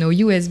because there's no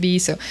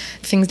USB. So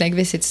things like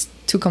this, it's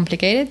too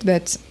complicated.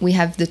 But we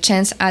have the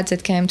chance at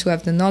ZKM to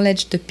have the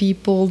knowledge, the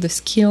people, the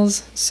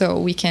skills, so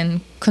we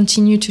can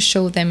continue to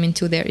show them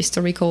into their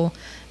historical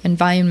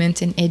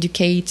environment and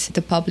educate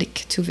the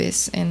public to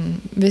this.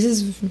 And this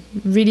is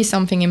really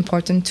something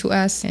important to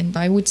us. And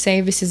I would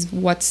say this is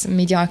what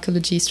media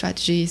archaeology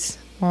strategies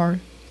are,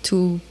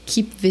 to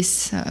keep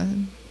this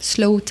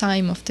slow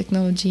time of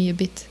technology a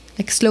bit,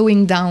 like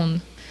slowing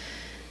down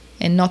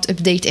and not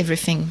update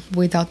everything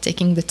without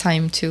taking the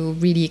time to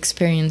really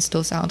experience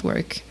those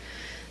artwork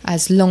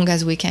as long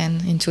as we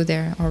can into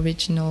their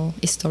original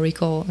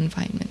historical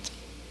environment.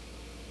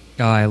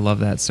 Oh, I love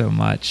that so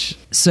much.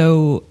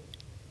 So,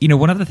 you know,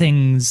 one of the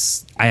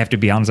things, I have to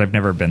be honest, I've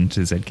never been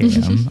to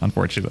ZKM,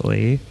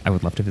 unfortunately. I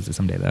would love to visit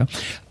someday, though.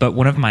 But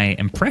one of my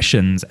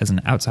impressions as an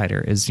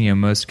outsider is, you know,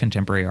 most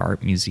contemporary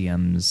art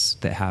museums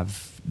that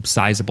have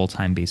sizable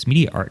time-based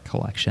media art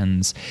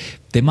collections,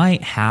 they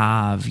might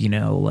have, you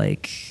know,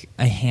 like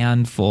a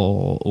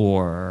handful,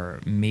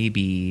 or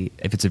maybe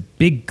if it's a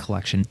big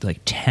collection, like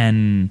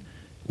 10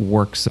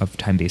 works of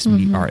time-based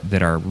media art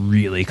that are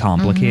really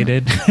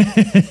complicated,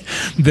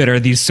 that are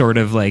these sort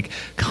of like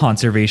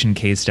conservation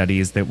case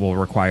studies that will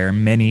require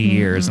many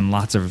years and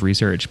lots of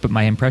research. But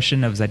my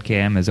impression of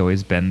ZKM has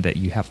always been that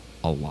you have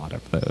a lot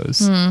of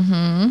those.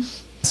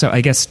 So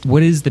I guess,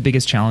 what is the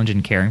biggest challenge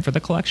in caring for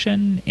the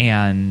collection?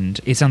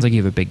 And it sounds like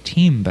you have a big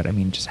team, but I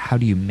mean, just how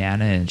do you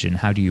manage and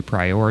how do you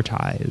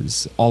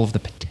prioritize all of the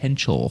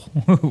potential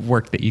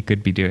work that you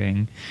could be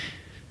doing?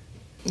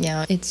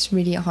 Yeah, it's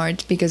really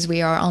hard because we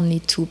are only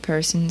 2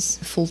 persons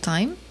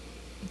full-time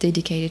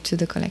dedicated to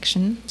the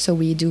collection. So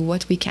we do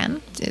what we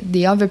can.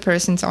 The other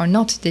persons are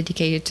not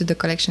dedicated to the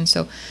collection.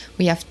 So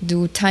we have to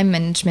do time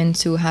management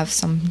to have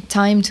some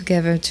time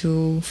together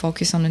to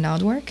focus on an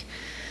artwork.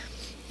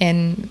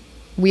 And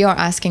we are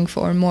asking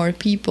for more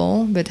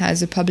people, but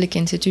as a public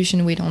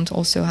institution, we don't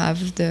also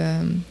have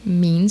the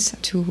means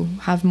to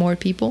have more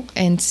people.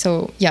 And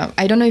so, yeah,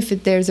 I don't know if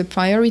there's a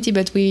priority,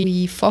 but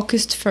we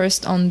focused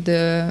first on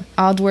the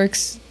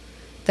artworks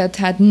that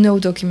had no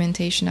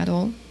documentation at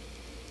all,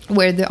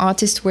 where the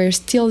artists were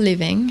still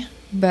living,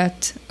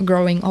 but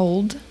growing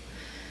old,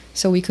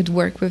 so we could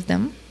work with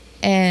them.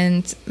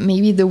 And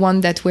maybe the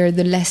one that were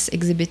the less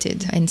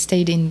exhibited and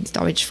stayed in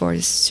storage for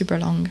super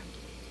long.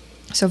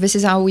 So this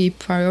is how we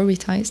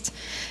prioritized.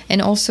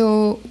 And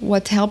also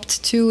what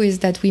helped too is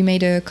that we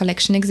made a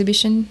collection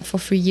exhibition for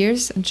 3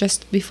 years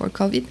just before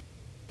COVID.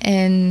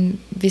 And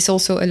this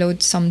also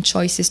allowed some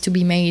choices to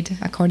be made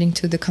according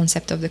to the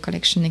concept of the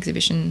collection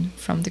exhibition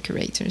from the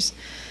curators.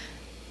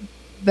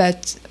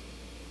 But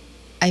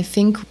I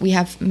think we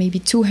have maybe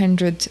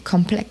 200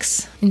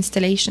 complex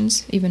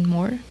installations, even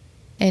more.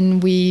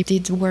 And we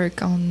did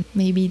work on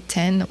maybe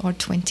 10 or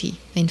 20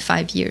 in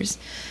 5 years.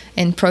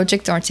 And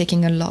projects are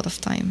taking a lot of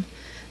time.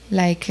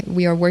 Like,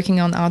 we are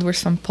working on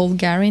artworks from Paul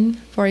Garin,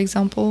 for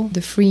example.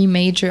 The 3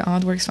 major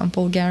artworks from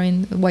Paul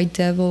Garin, White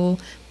Devil,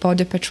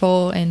 Border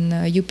Patrol, and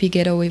UP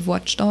Ghetto with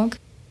Watchdog.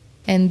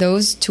 And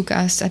those took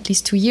us at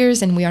least 2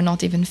 years, and we are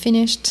not even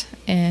finished.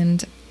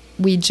 And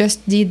we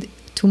just did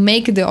to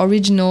make the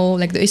original,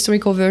 like the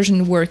historical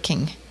version,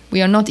 working.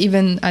 We are not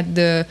even at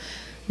the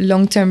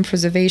long-term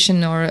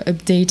preservation or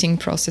updating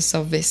process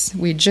of this.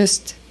 We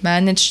just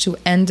managed to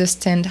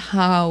understand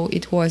how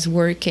it was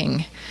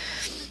working.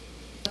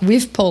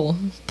 With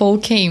Paul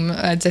came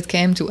at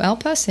ZKM to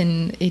help us,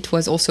 and it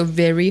was also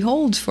very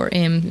old for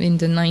him in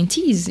the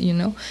 90s, you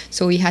know.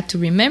 So he had to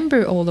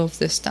remember all of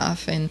the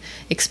stuff and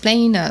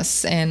explain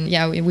us. And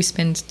yeah, we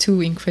spent 2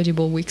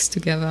 incredible weeks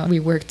together. We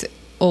worked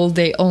all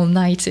day, all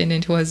night, and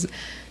it was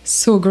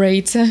so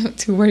great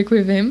to work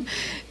with him.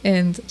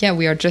 And yeah,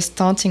 we are just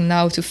starting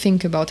now to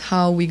think about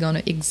how we're going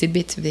to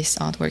exhibit this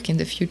artwork in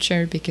the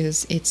future,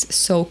 because it's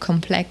so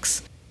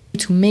complex.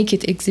 To make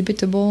it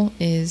exhibitable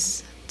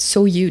is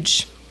so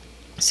huge.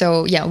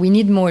 So yeah, we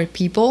need more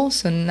people.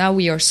 So now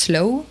we are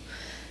slow,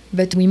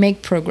 but we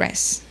make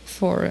progress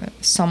for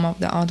some of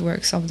the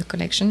artworks of the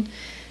collection.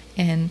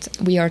 And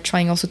we are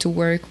trying also to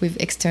work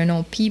with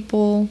external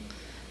people.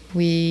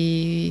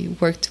 We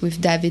worked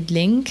with David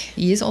Link.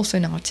 He is also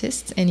an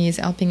artist, and he is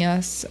helping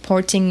us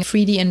porting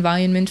 3D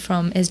environment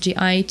from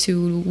SGI to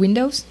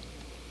Windows,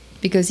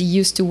 because he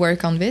used to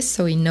work on this,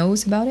 so he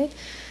knows about it,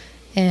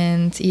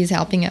 and he is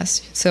helping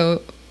us.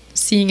 So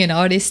seeing an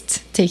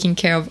artist taking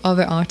care of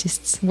other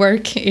artists'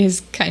 work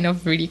is kind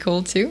of really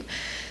cool too.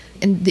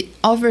 And the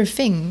other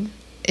thing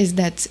is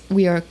that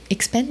we are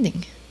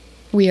expanding.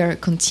 We are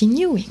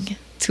continuing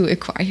to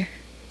acquire.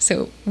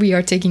 So we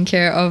are taking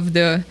care of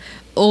the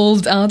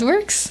old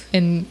artworks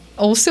and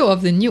also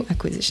of the new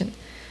acquisition.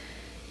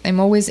 I'm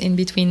always in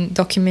between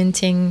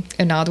documenting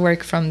an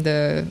artwork from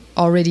the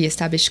already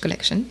established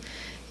collection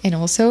and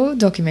also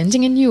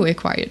documenting a new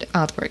acquired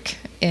artwork.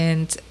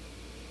 And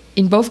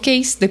in both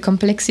cases, the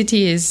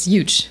complexity is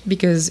huge,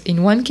 because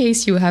in one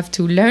case you have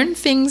to learn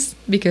things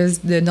because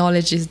the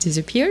knowledge is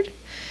disappeared.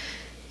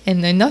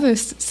 And another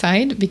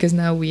side, because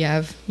now we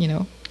have,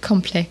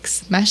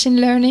 complex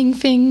machine learning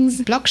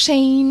things,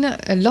 blockchain,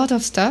 a lot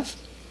of stuff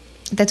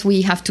that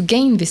we have to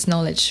gain this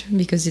knowledge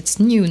because it's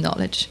new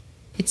knowledge.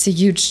 It's a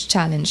huge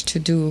challenge to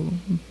do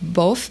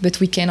both, but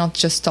we cannot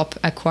just stop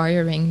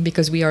acquiring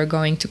because we are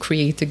going to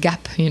create a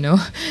gap,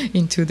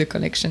 into the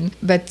collection.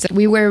 But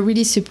we were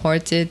really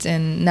supported,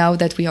 and now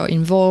that we are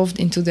involved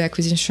into the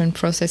acquisition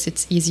process,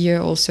 it's easier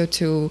also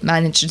to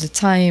manage the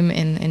time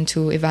and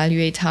to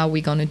evaluate how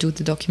we're going to do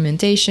the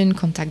documentation,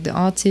 contact the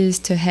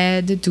artist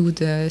ahead, do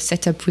the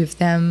setup with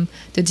them,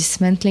 the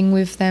dismantling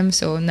with them.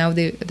 So now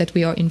that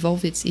we are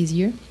involved, it's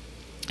easier.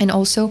 And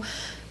also,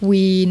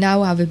 we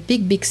now have a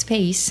big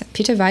space.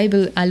 Peter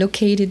Weibel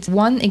allocated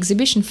one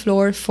exhibition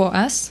floor for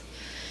us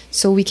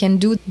so we can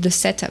do the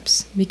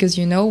setups. Because,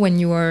 when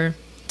you are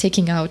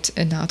taking out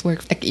an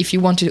artwork, like if you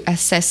want to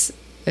assess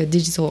a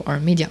digital or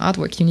media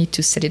artwork, you need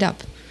to set it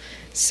up.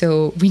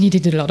 So we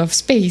needed a lot of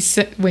space.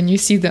 When you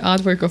see the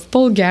artwork of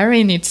Paul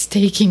Garin, it's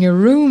taking a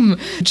room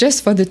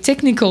just for the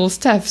technical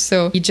stuff.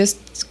 So he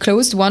just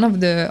closed one of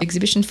the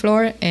exhibition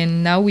floor,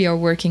 and now we are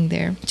working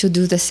there to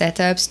do the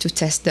setups, to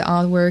test the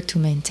artwork, to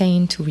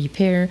maintain, to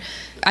repair.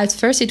 At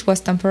first it was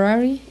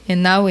temporary,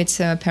 and now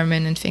it's a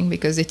permanent thing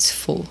because it's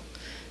full.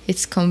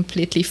 It's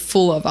completely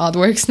full of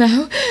artworks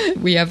now.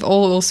 We have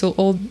all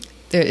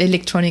the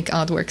electronic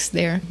artworks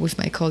there with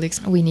my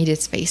colleagues. We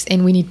needed space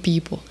and we need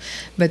people,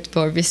 but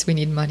for this we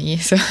need money,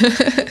 so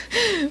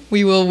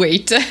we will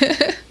wait.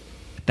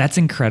 That's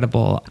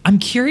incredible. I'm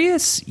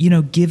curious,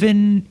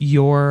 given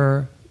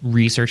your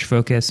research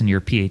focus and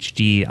your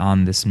PhD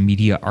on this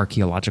media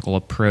archaeological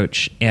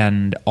approach,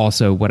 and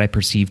also what I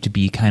perceive to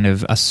be kind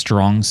of a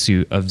strong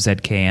suit of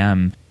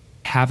ZKM,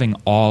 having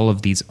all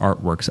of these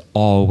artworks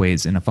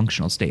always in a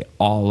functional state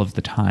all of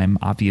the time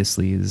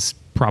obviously is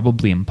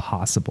probably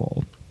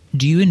impossible.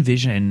 Do you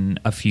envision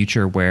a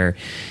future where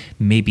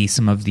maybe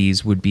some of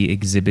these would be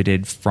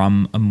exhibited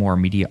from a more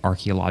media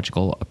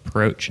archaeological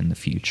approach in the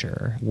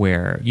future,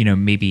 where,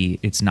 maybe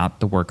it's not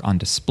the work on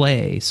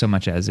display so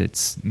much as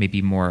it's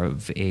maybe more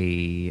of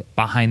a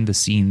behind the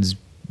scenes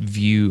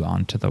view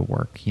onto the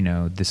work?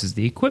 This is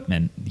the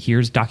equipment,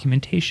 here's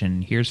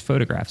documentation, here's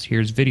photographs,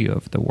 here's video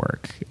of the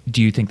work.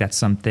 Do you think that's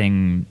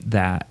something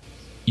that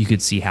you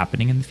could see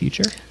happening in the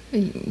future?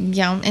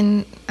 Yeah,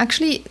 and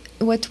actually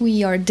what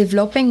we are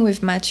developing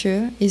with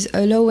Mathieu is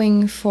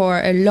allowing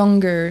for a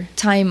longer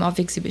time of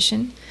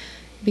exhibition,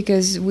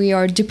 because we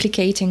are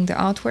duplicating the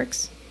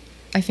artworks.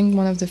 I think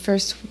one of the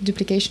first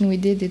duplication we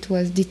did, it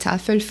was Die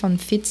Tafel von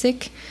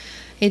Fitzek.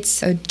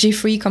 It's a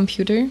G3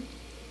 computer,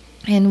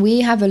 and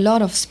we have a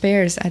lot of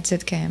spares at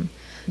ZKM.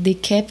 They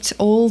kept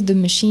all the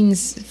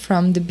machines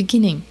from the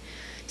beginning,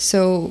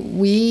 so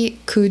we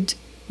could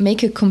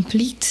make a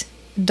complete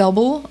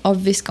double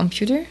of this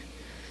computer.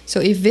 So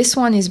if this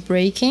one is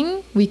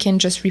breaking, we can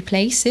just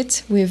replace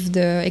it with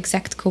the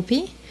exact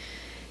copy.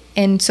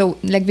 And so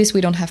like this,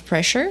 we don't have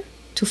pressure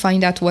to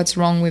find out what's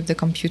wrong with the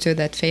computer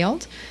that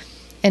failed.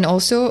 And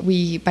also,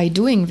 by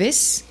doing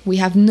this, we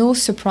have no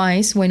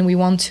surprise when we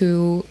want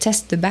to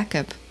test the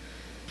backup.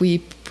 We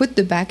put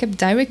the backup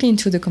directly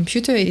into the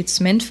computer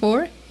it's meant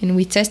for, and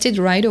we test it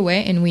right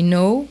away, and we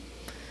know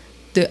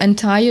the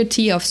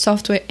entirety of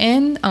software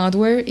and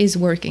hardware is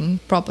working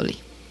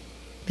properly.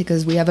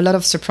 Because we have a lot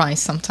of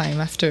surprise sometimes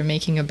after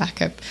making a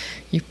backup.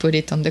 You put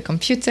it on the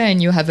computer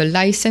and you have a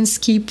license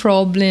key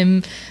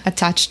problem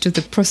attached to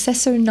the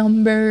processor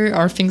number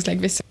or things like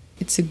this.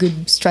 It's a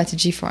good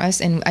strategy for us,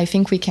 and I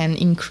think we can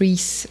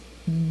increase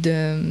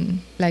the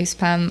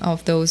lifespan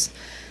of those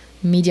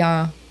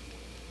media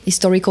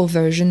historical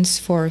versions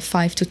for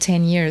 5 to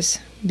 10 years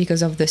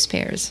because of the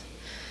spares.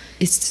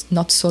 It's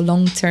not so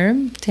long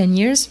term, 10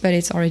 years, but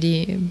it's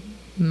already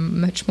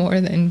much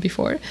more than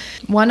before.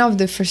 One of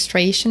the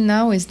frustration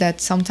now is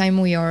that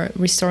sometimes we are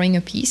restoring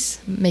a piece,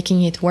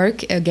 making it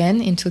work again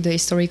into the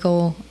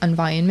historical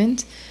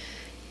environment,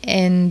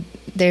 and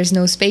there's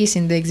no space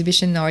in the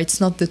exhibition, or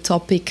it's not the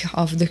topic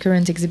of the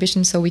current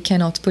exhibition, so we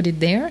cannot put it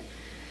there.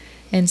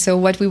 And so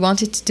what we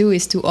wanted to do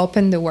is to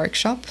open the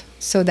workshop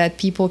so that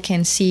people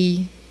can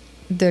see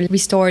the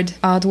restored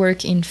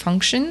artwork in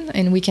function,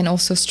 and we can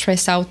also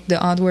stress out the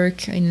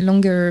artwork in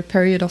longer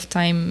period of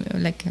time,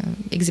 like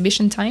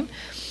exhibition time.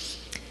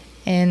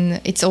 And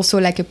it's also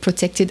like a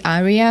protected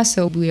area,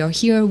 so we are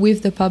here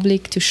with the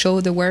public to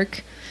show the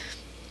work.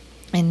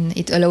 And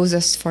it allows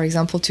us, for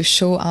example, to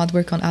show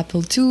artwork on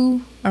Apple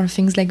II or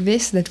things like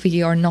this that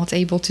we are not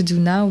able to do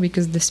now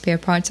because the spare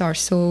parts are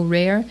so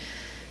rare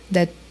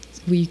that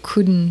we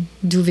couldn't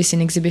do this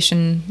in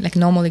exhibition, like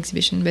normal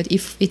exhibition. But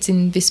if it's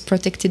in this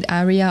protected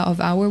area of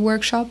our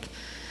workshop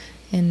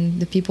and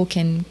the people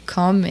can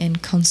come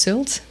and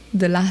consult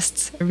the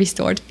last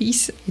restored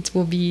piece, it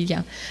will be,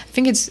 I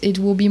think it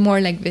will be more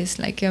like this,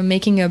 like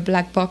making a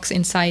black box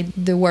inside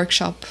the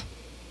workshop.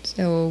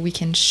 So we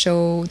can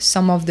show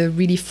some of the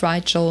really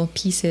fragile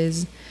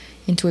pieces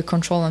into a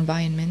controlled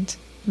environment,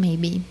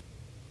 maybe.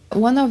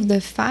 One of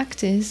the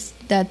facts is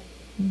that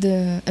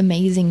the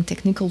amazing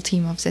technical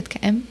team of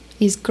ZKM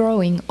is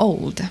growing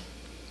old.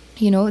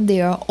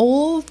 They are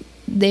all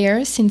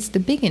there since the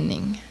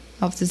beginning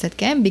of the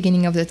ZKM.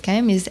 Beginning of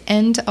ZKM is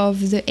end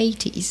of the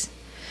 80s.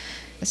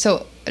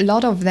 So a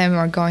lot of them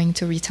are going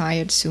to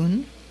retire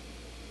soon.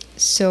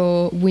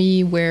 So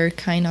we were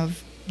kind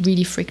of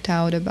really freaked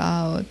out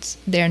about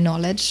their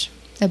knowledge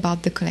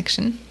about the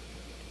collection.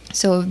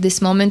 So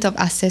this moment of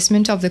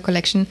assessment of the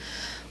collection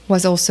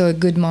was also a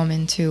good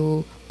moment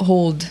to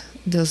hold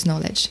those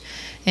knowledge.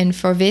 And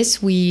for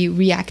this, we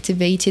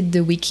reactivated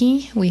the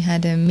wiki. We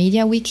had a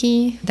media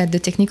wiki that the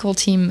technical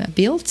team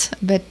built.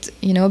 But,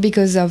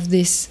 because of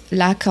this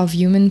lack of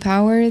human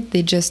power,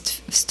 they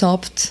just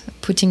stopped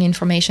putting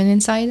information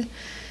inside.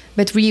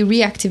 But we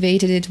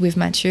reactivated it with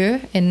Mathieu,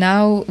 and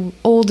now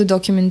all the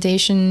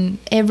documentation,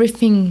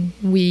 everything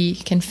we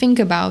can think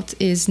about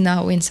is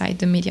now inside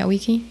the Media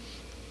Wiki.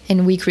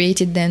 And we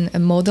created then a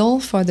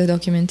model for the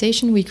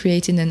documentation. We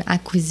created an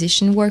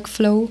acquisition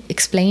workflow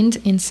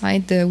explained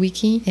inside the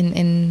wiki,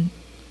 and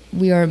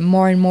we are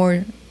more and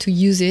more to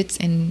use it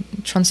and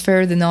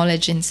transfer the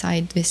knowledge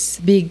inside this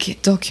big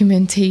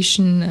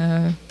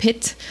documentation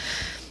pit.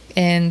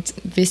 And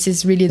this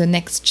is really the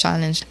next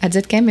challenge. At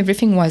ZKM,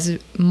 everything was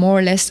more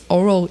or less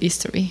oral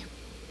history.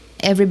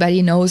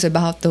 Everybody knows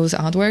about those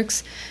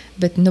artworks,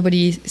 but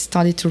nobody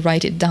started to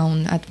write it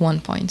down at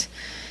one point.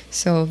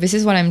 So this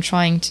is what I'm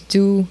trying to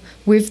do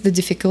with the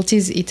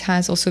difficulties it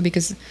has also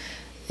because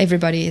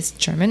everybody is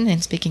German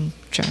and speaking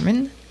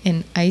German.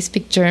 And I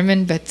speak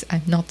German, but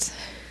I'm not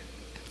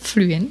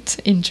fluent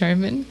in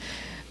German.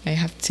 I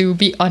have to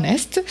be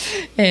honest.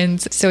 And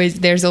so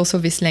there's also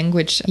this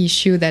language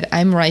issue that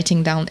I'm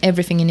writing down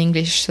everything in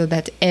English so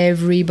that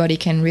everybody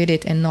can read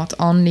it and not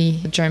only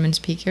German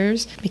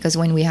speakers. Because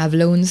when we have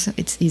loans,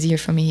 it's easier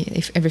for me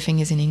if everything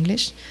is in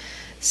English.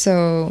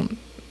 So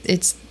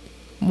it's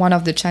one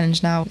of the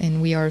challenge now,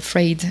 and we are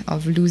afraid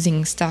of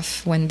losing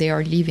stuff when they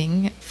are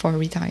leaving for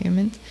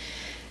retirement.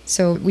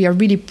 So we are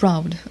really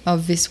proud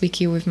of this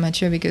wiki with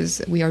Mathieu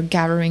because we are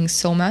gathering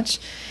so much.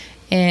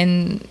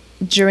 And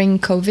during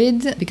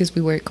COVID, because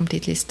we were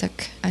completely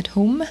stuck at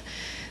home,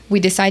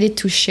 we decided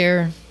to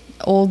share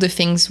all the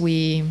things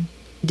we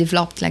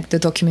developed, like the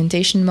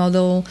documentation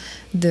model,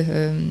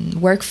 the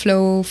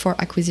workflow for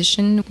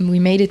acquisition. We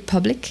made it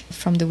public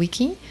from the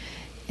wiki.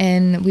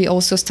 And we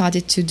also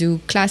started to do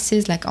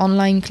classes, like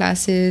online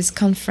classes,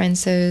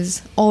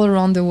 conferences all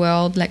around the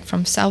world, like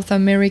from South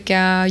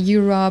America,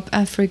 Europe,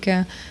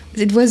 Africa.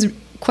 It was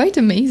quite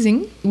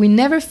amazing. We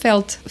never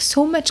felt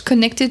so much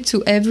connected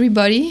to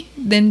everybody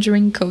than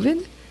during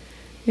COVID.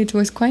 It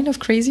was kind of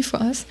crazy for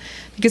us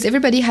because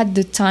everybody had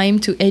the time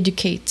to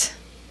educate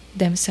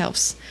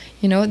themselves.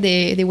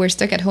 They were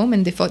stuck at home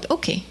and they thought,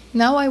 okay,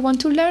 now I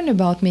want to learn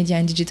about media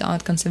and digital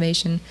art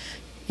conservation.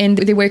 And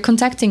they were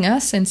contacting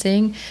us and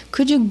saying,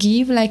 could you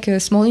give like a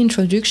small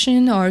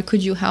introduction or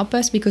could you help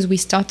us because we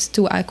start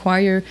to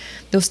acquire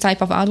those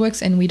type of artworks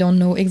and we don't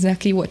know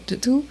exactly what to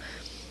do.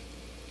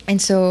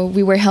 And so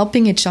we were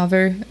helping each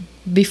other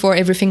before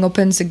everything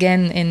opens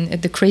again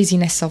and the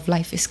craziness of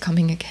life is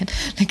coming again,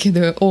 like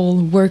the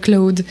whole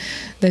workload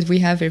that we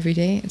have every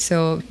day.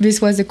 So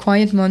this was a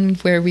quiet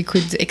moment where we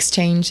could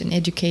exchange and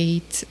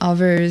educate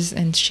others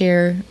and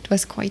share. It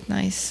was quite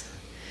nice.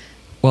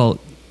 Well,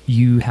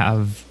 you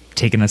have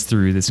taken us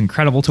through this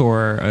incredible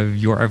tour of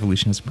your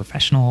evolution as a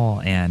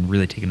professional and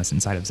really taken us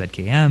inside of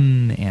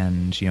ZKM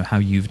and, how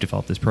you've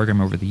developed this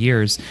program over the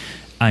years.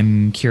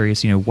 I'm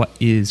curious, what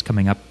is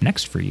coming up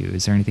next for you?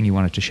 Is there anything you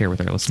wanted to share with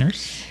our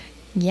listeners?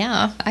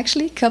 Yeah,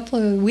 actually a couple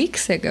of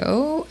weeks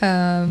ago,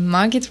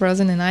 Margit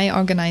Rosen and I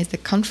organized a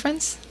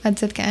conference at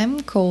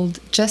ZKM called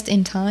Just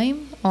in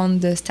Time on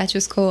the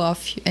status quo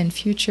and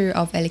future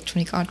of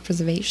electronic art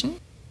preservation.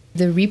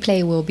 The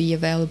replay will be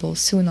available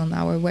soon on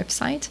our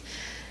website.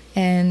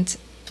 And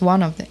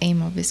one of the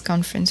aim of this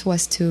conference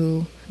was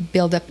to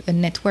build up a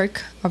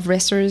network of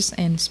restaurateurs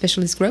and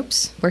specialist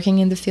groups working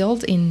in the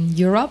field in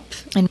Europe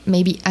and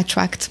maybe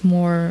attract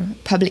more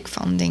public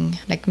funding,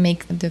 like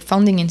make the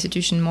funding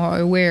institution more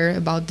aware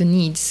about the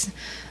needs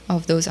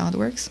of those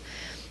artworks.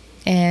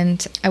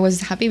 And I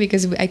was happy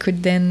because I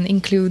could then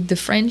include the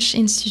French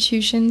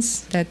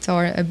institutions that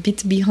are a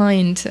bit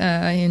behind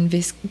in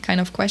this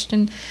kind of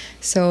question.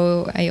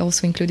 So I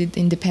also included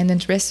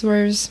independent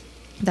restorers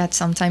that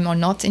sometimes are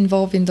not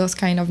involved in those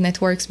kind of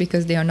networks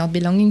because they are not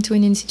belonging to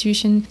an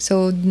institution.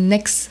 So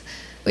next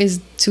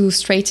is to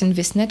straighten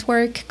this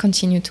network,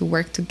 continue to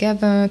work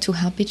together, to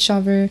help each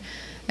other,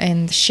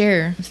 and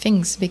share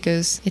things,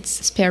 because it's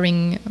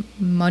sparing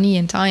money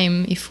and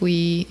time if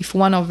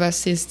one of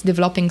us is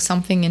developing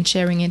something and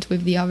sharing it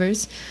with the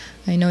others.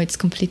 I know it's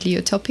completely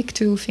utopic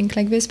to think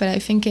like this, but I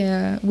think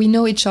we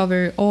know each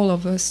other, all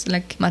of us,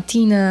 like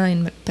Martina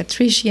and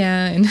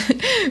Patricia, and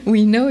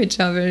we know each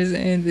other,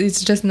 and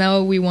it's just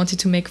now we wanted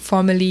to make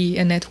formally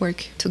a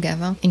network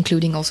together,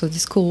 including also the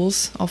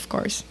schools, of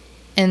course.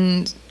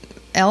 And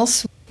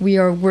else, we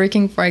are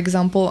working, for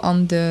example,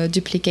 on the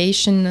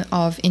duplication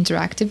of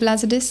interactive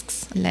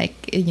laserdiscs,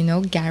 like,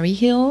 Gary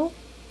Hill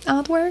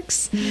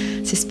artworks,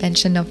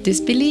 Suspension of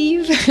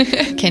Disbelief.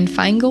 Ken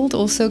Feingold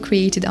also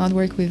created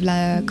artwork with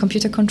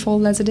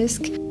computer-controlled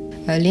laserdisc.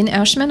 Lynn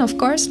Erschman, of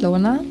course,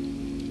 Lorna.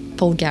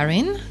 Paul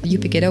Garin,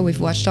 Upigetta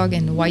with Watchdog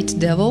and White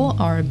Devil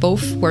are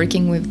both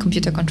working with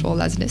computer-controlled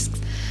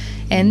laserdiscs.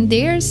 And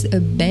there's a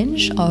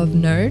bench of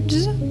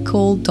nerds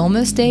called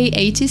Thomas Day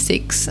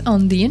 86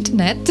 on the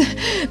internet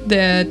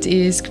that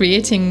is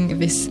creating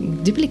this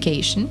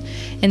duplication.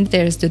 And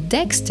there's the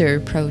Dexter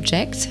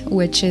project,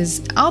 which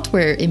is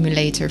hardware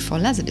emulator for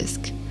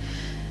Laserdisc.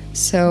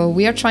 So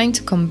we are trying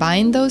to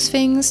combine those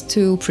things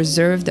to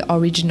preserve the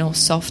original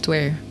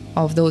software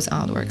of those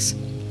artworks,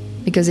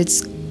 because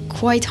it's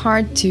quite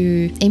hard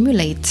to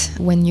emulate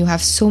when you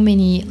have so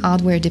many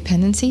hardware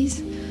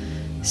dependencies.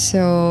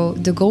 So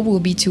the goal will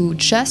be to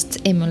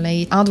just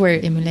hardware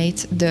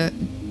emulate the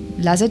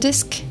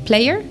Laserdisc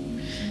player,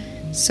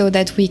 so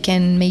that we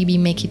can maybe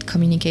make it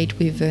communicate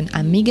with an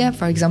Amiga,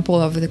 for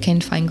example, of the Ken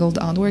Feingold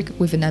artwork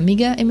with an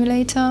Amiga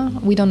emulator.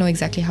 We don't know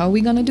exactly how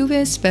we're going to do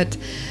this, but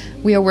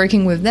we are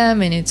working with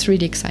them, and it's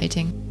really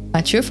exciting.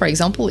 Mathieu, for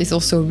example, is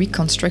also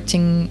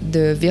reconstructing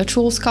the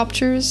virtual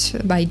sculptures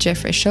by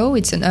Jeffrey Shaw.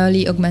 It's an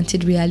early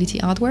augmented reality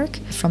artwork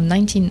from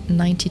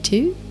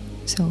 1992.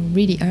 So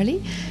really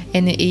early,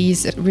 and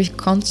he's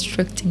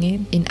reconstructing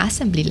it in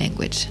assembly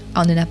language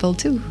on an Apple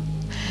II.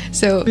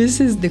 So this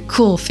is the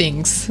cool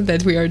things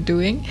that we are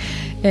doing.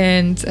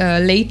 And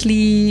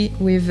lately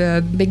with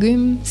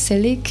Begüm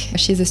Selik,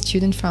 she's a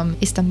student from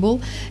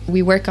Istanbul,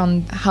 we work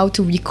on how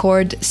to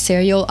record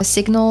serial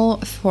signal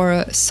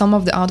for some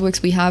of the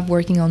artworks we have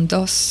working on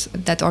DOS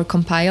that are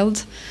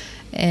compiled,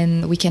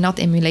 and we cannot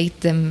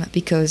emulate them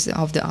because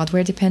of the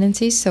hardware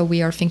dependencies. So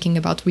we are thinking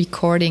about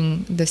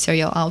recording the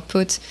serial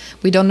output.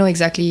 We don't know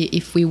exactly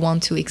if we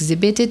want to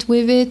exhibit it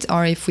with it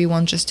or if we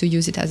want just to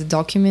use it as a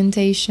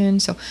documentation.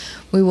 So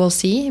we will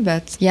see.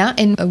 But yeah,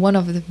 and one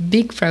of the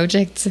big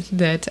projects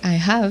that I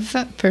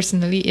have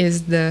personally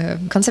is the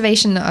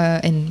conservation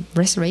and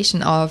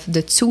restoration of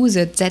the Zuse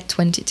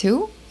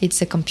Z22. It's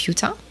a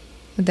computer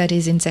that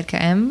is in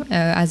ZKM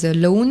as a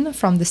loan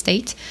from the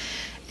state.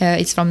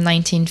 It's from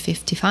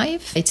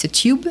 1955. It's a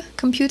tube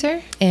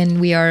computer, and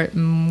we are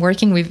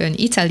working with an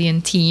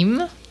Italian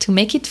team to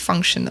make it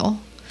functional.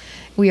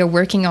 We are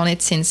working on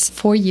it since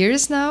 4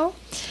 years now,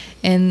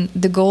 and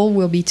the goal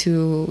will be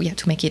to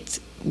make it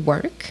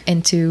work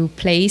and to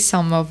play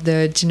some of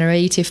the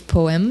generative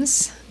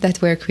poems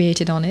that were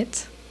created on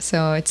it.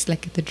 So it's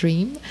like the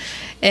dream.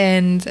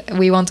 And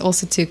we want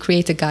also to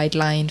create a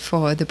guideline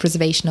for the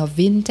preservation of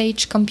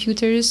vintage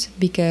computers,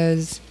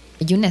 because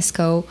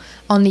UNESCO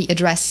only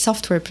address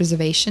software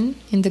preservation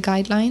in the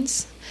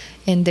guidelines,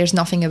 and there's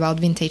nothing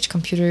about vintage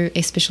computer,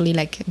 especially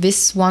like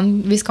this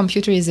one. This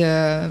computer is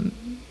a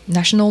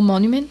national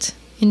monument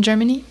in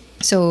Germany,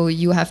 so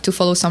you have to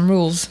follow some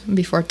rules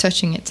before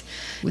touching it.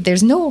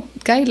 There's no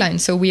guidelines,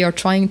 so we are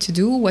trying to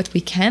do what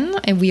we can,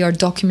 and we are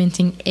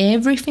documenting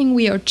everything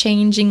we are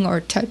changing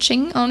or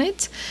touching on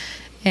it,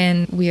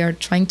 and we are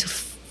trying to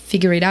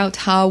figure it out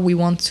how we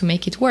want to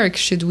make it work.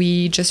 Should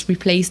we just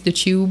replace the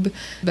tube?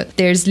 But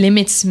there's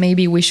limits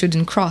maybe we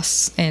shouldn't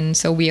cross, and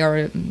so we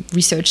are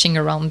researching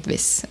around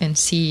this and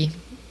see,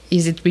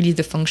 is it really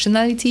the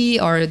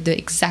functionality or the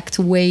exact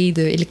way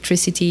the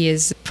electricity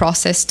is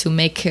processed to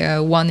make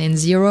one and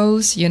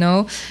zeros,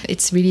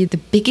 It's really the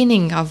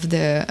beginning of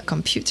the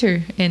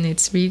computer, and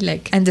it's really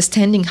like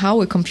understanding how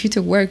a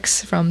computer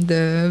works from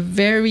the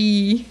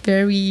very,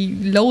 very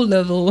low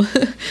level.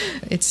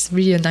 It's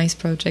really a nice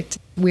project.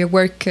 We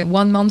work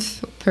 1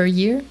 month per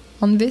year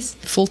on this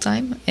full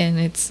time, and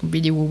it's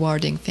really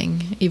rewarding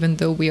thing, even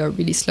though we are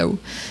really slow.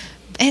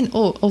 And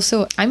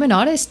also, I'm an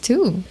artist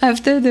too.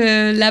 After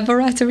the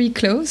laboratory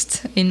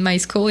closed in my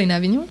school in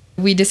Avignon,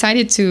 we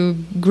decided to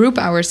group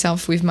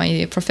ourselves with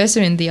my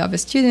professor and the other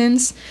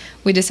students.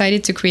 We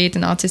decided to create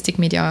an artistic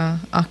media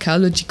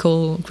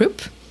archaeological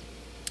group,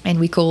 and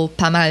we call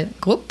PAMAL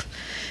Group.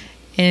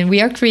 And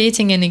we are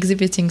creating and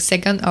exhibiting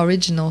second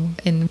original.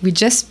 And we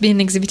just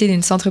been exhibited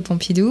in Centre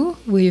Pompidou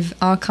with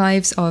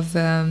archives of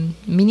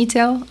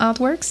Minitel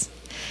artworks.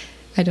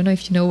 I don't know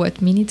if you know what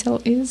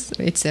Minitel is.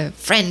 It's a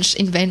French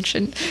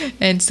invention.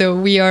 And so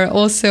we are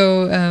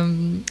also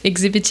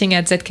exhibiting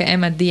at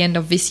ZKM at the end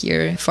of this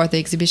year for the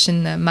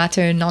exhibition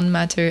Matter,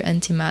 Non-Matter,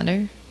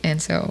 Antimatter.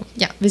 And so,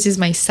 yeah, this is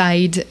my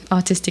side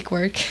artistic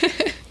work.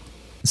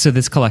 So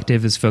this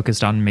collective is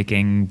focused on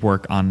making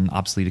work on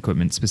obsolete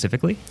equipment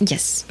specifically?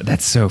 Yes.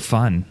 That's so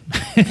fun.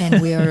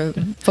 And we are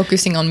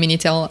focusing on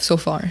Minitel so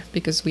far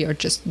because we are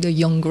just the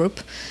young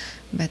group.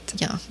 But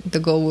yeah, the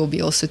goal will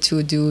be also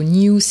to do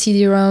new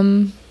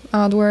CD-ROM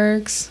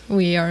artworks.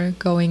 We are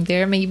going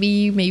there,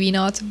 maybe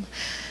not.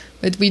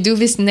 But we do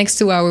this next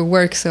to our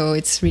work, so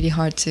it's really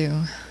hard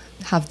to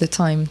have the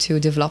time to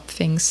develop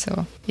things.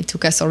 So it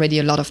took us already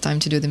a lot of time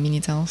to do the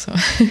Minitel. So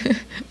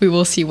we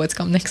will see what's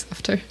come next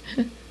after.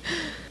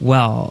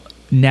 Well,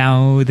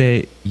 now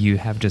that you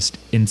have just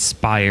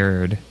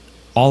inspired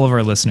all of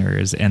our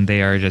listeners and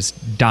they are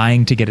just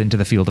dying to get into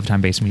the field of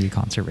time-based media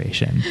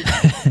conservation,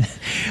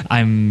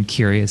 I'm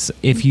curious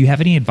if you have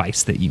any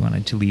advice that you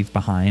wanted to leave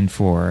behind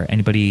for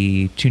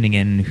anybody tuning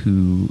in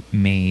who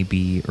may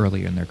be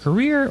earlier in their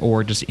career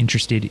or just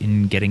interested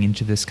in getting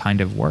into this kind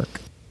of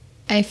work.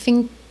 I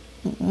think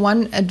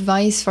one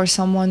advice for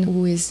someone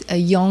who is a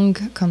young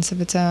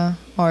conservator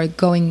or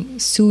going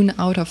soon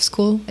out of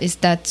school is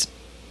that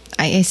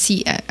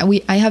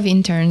I have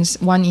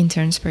one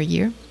interns per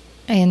year,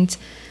 and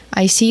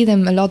I see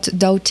them a lot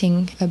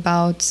doubting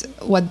about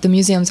what the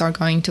museums are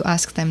going to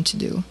ask them to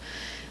do,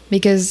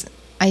 because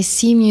I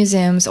see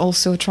museums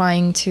also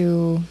trying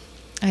to,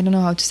 I don't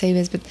know how to say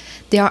this, but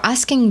they are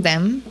asking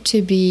them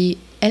to be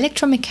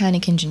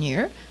electromechanic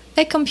engineer,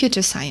 a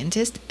computer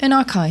scientist, an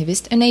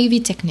archivist, an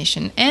AV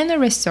technician, and a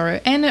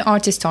restorer, and an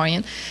art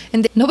historian,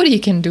 and nobody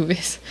can do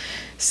this.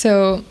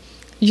 So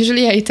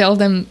usually I tell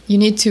them, you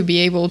need to be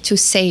able to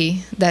say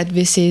that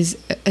this is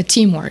a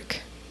teamwork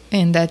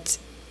and that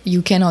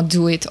you cannot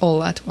do it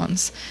all at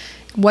once.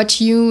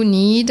 What you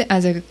need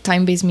as a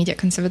time-based media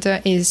conservator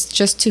is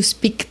just to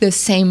speak the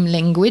same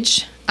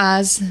language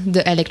as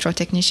the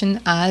electrotechnician,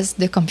 as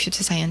the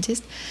computer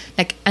scientist,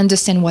 like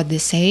understand what they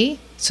say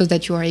so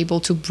that you are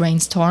able to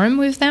brainstorm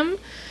with them,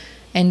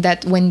 and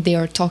that when they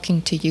are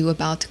talking to you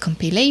about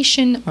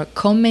compilation or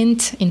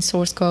comment in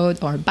source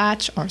code or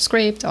batch or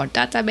script or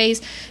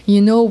database, you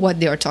know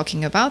what they are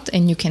talking about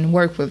and you can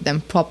work with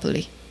them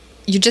properly.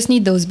 You just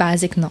need those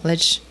basic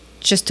knowledge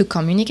just to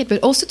communicate,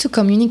 but also to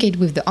communicate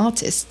with the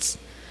artists.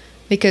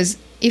 Because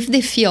if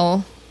they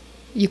feel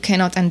you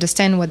cannot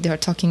understand what they are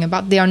talking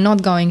about, they are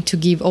not going to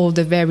give all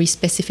the very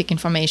specific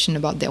information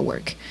about their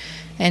work.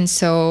 And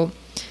so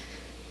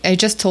I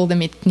just told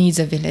them it needs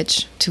a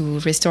village to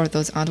restore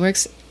those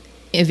artworks.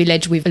 A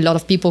village with a lot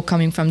of people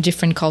coming from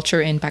different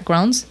culture and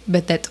backgrounds,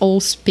 but that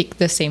all speak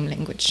the same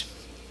language.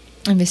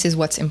 And this is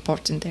what's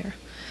important there.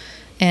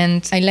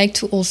 And I like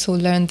to also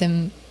learn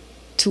them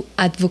to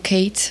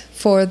advocate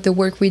for the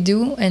work we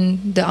do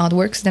and the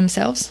artworks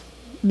themselves,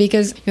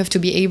 because you have to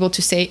be able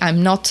to say,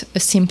 I'm not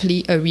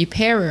simply a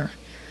repairer.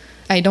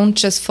 I don't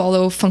just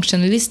follow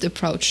functionalist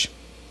approach.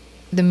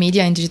 The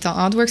media and digital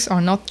artworks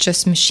are not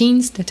just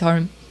machines that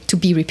are to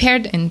be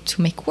repaired and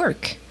to make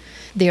work.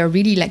 They are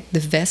really like the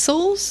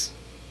vessels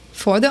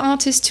for the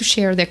artists to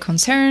share their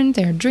concern,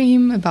 their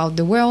dream about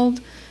the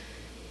world,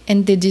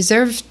 and they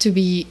deserve to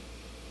be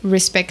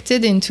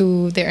respected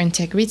into their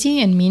integrity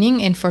and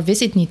meaning. And for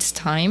this, it needs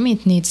time,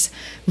 it needs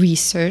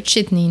research,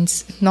 it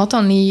needs not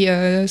only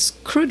a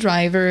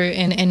screwdriver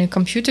and a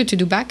computer to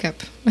do backup.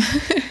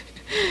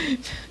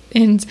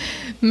 And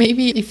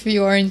maybe if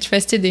you are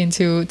interested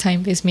into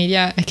time-based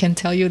media, I can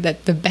tell you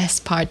that the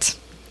best part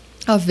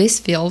of this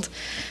field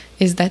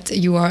is that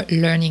you are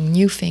learning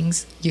new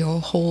things your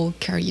whole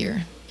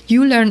career.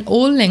 You learn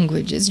all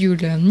languages, you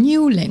learn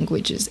new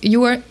languages.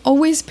 You are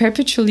always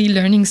perpetually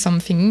learning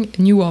something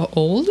new or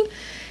old.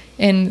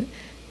 And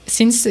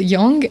since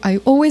young,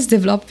 I always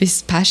developed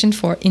this passion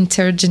for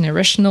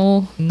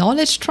intergenerational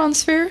knowledge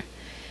transfer.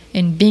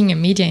 And being a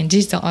media and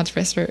digital art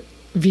restorer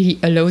really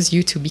allows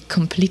you to be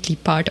completely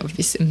part of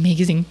this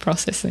amazing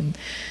process and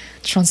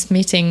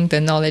transmitting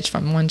the knowledge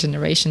from one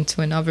generation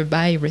to another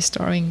by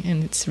restoring.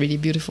 And it's a really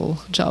beautiful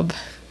job.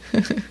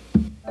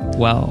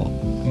 Well,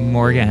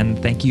 Morgan,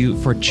 thank you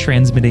for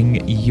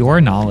transmitting your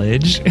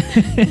knowledge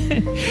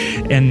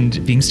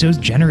and being so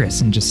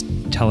generous and just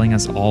telling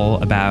us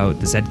all about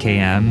the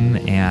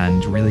ZKM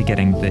and really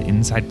getting the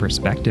inside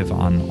perspective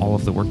on all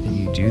of the work that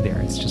you do there.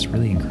 It's just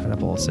really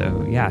incredible.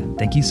 So yeah,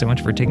 thank you so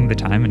much for taking the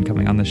time and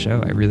coming on the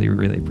show. I really,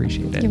 really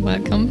appreciate it. You're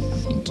welcome.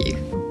 Thank you.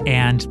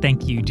 And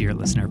thank you, dear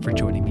listener, for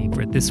joining me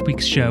for this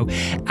week's show.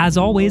 As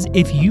always,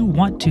 if you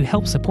want to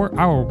help support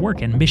our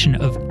work and mission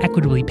of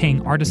equitably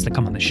paying artists that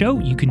come on the show,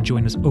 you can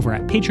join us over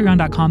at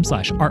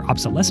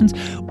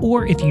patreon.com/artobsolescence.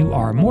 Or if you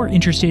are more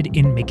interested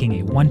in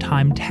making a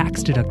one-time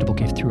tax-deductible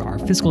gift through our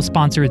fiscal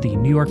sponsor, the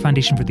New York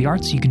Foundation for the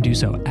Arts, you can do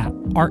so at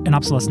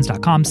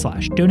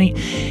artandobsolescence.com/donate.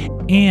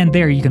 And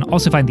there you can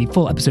also find the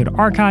full episode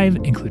archive,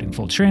 including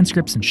full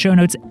transcripts and show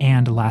notes.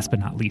 And last but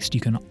not least,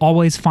 you can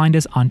always find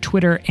us on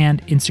Twitter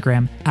and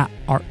Instagram at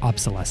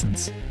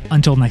artobsolescence.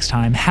 Until next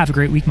time, have a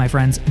great week, my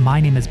friends.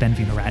 My name is Ben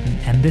Vinoratin,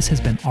 and this has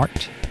been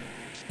Art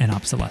and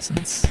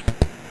obsolescence.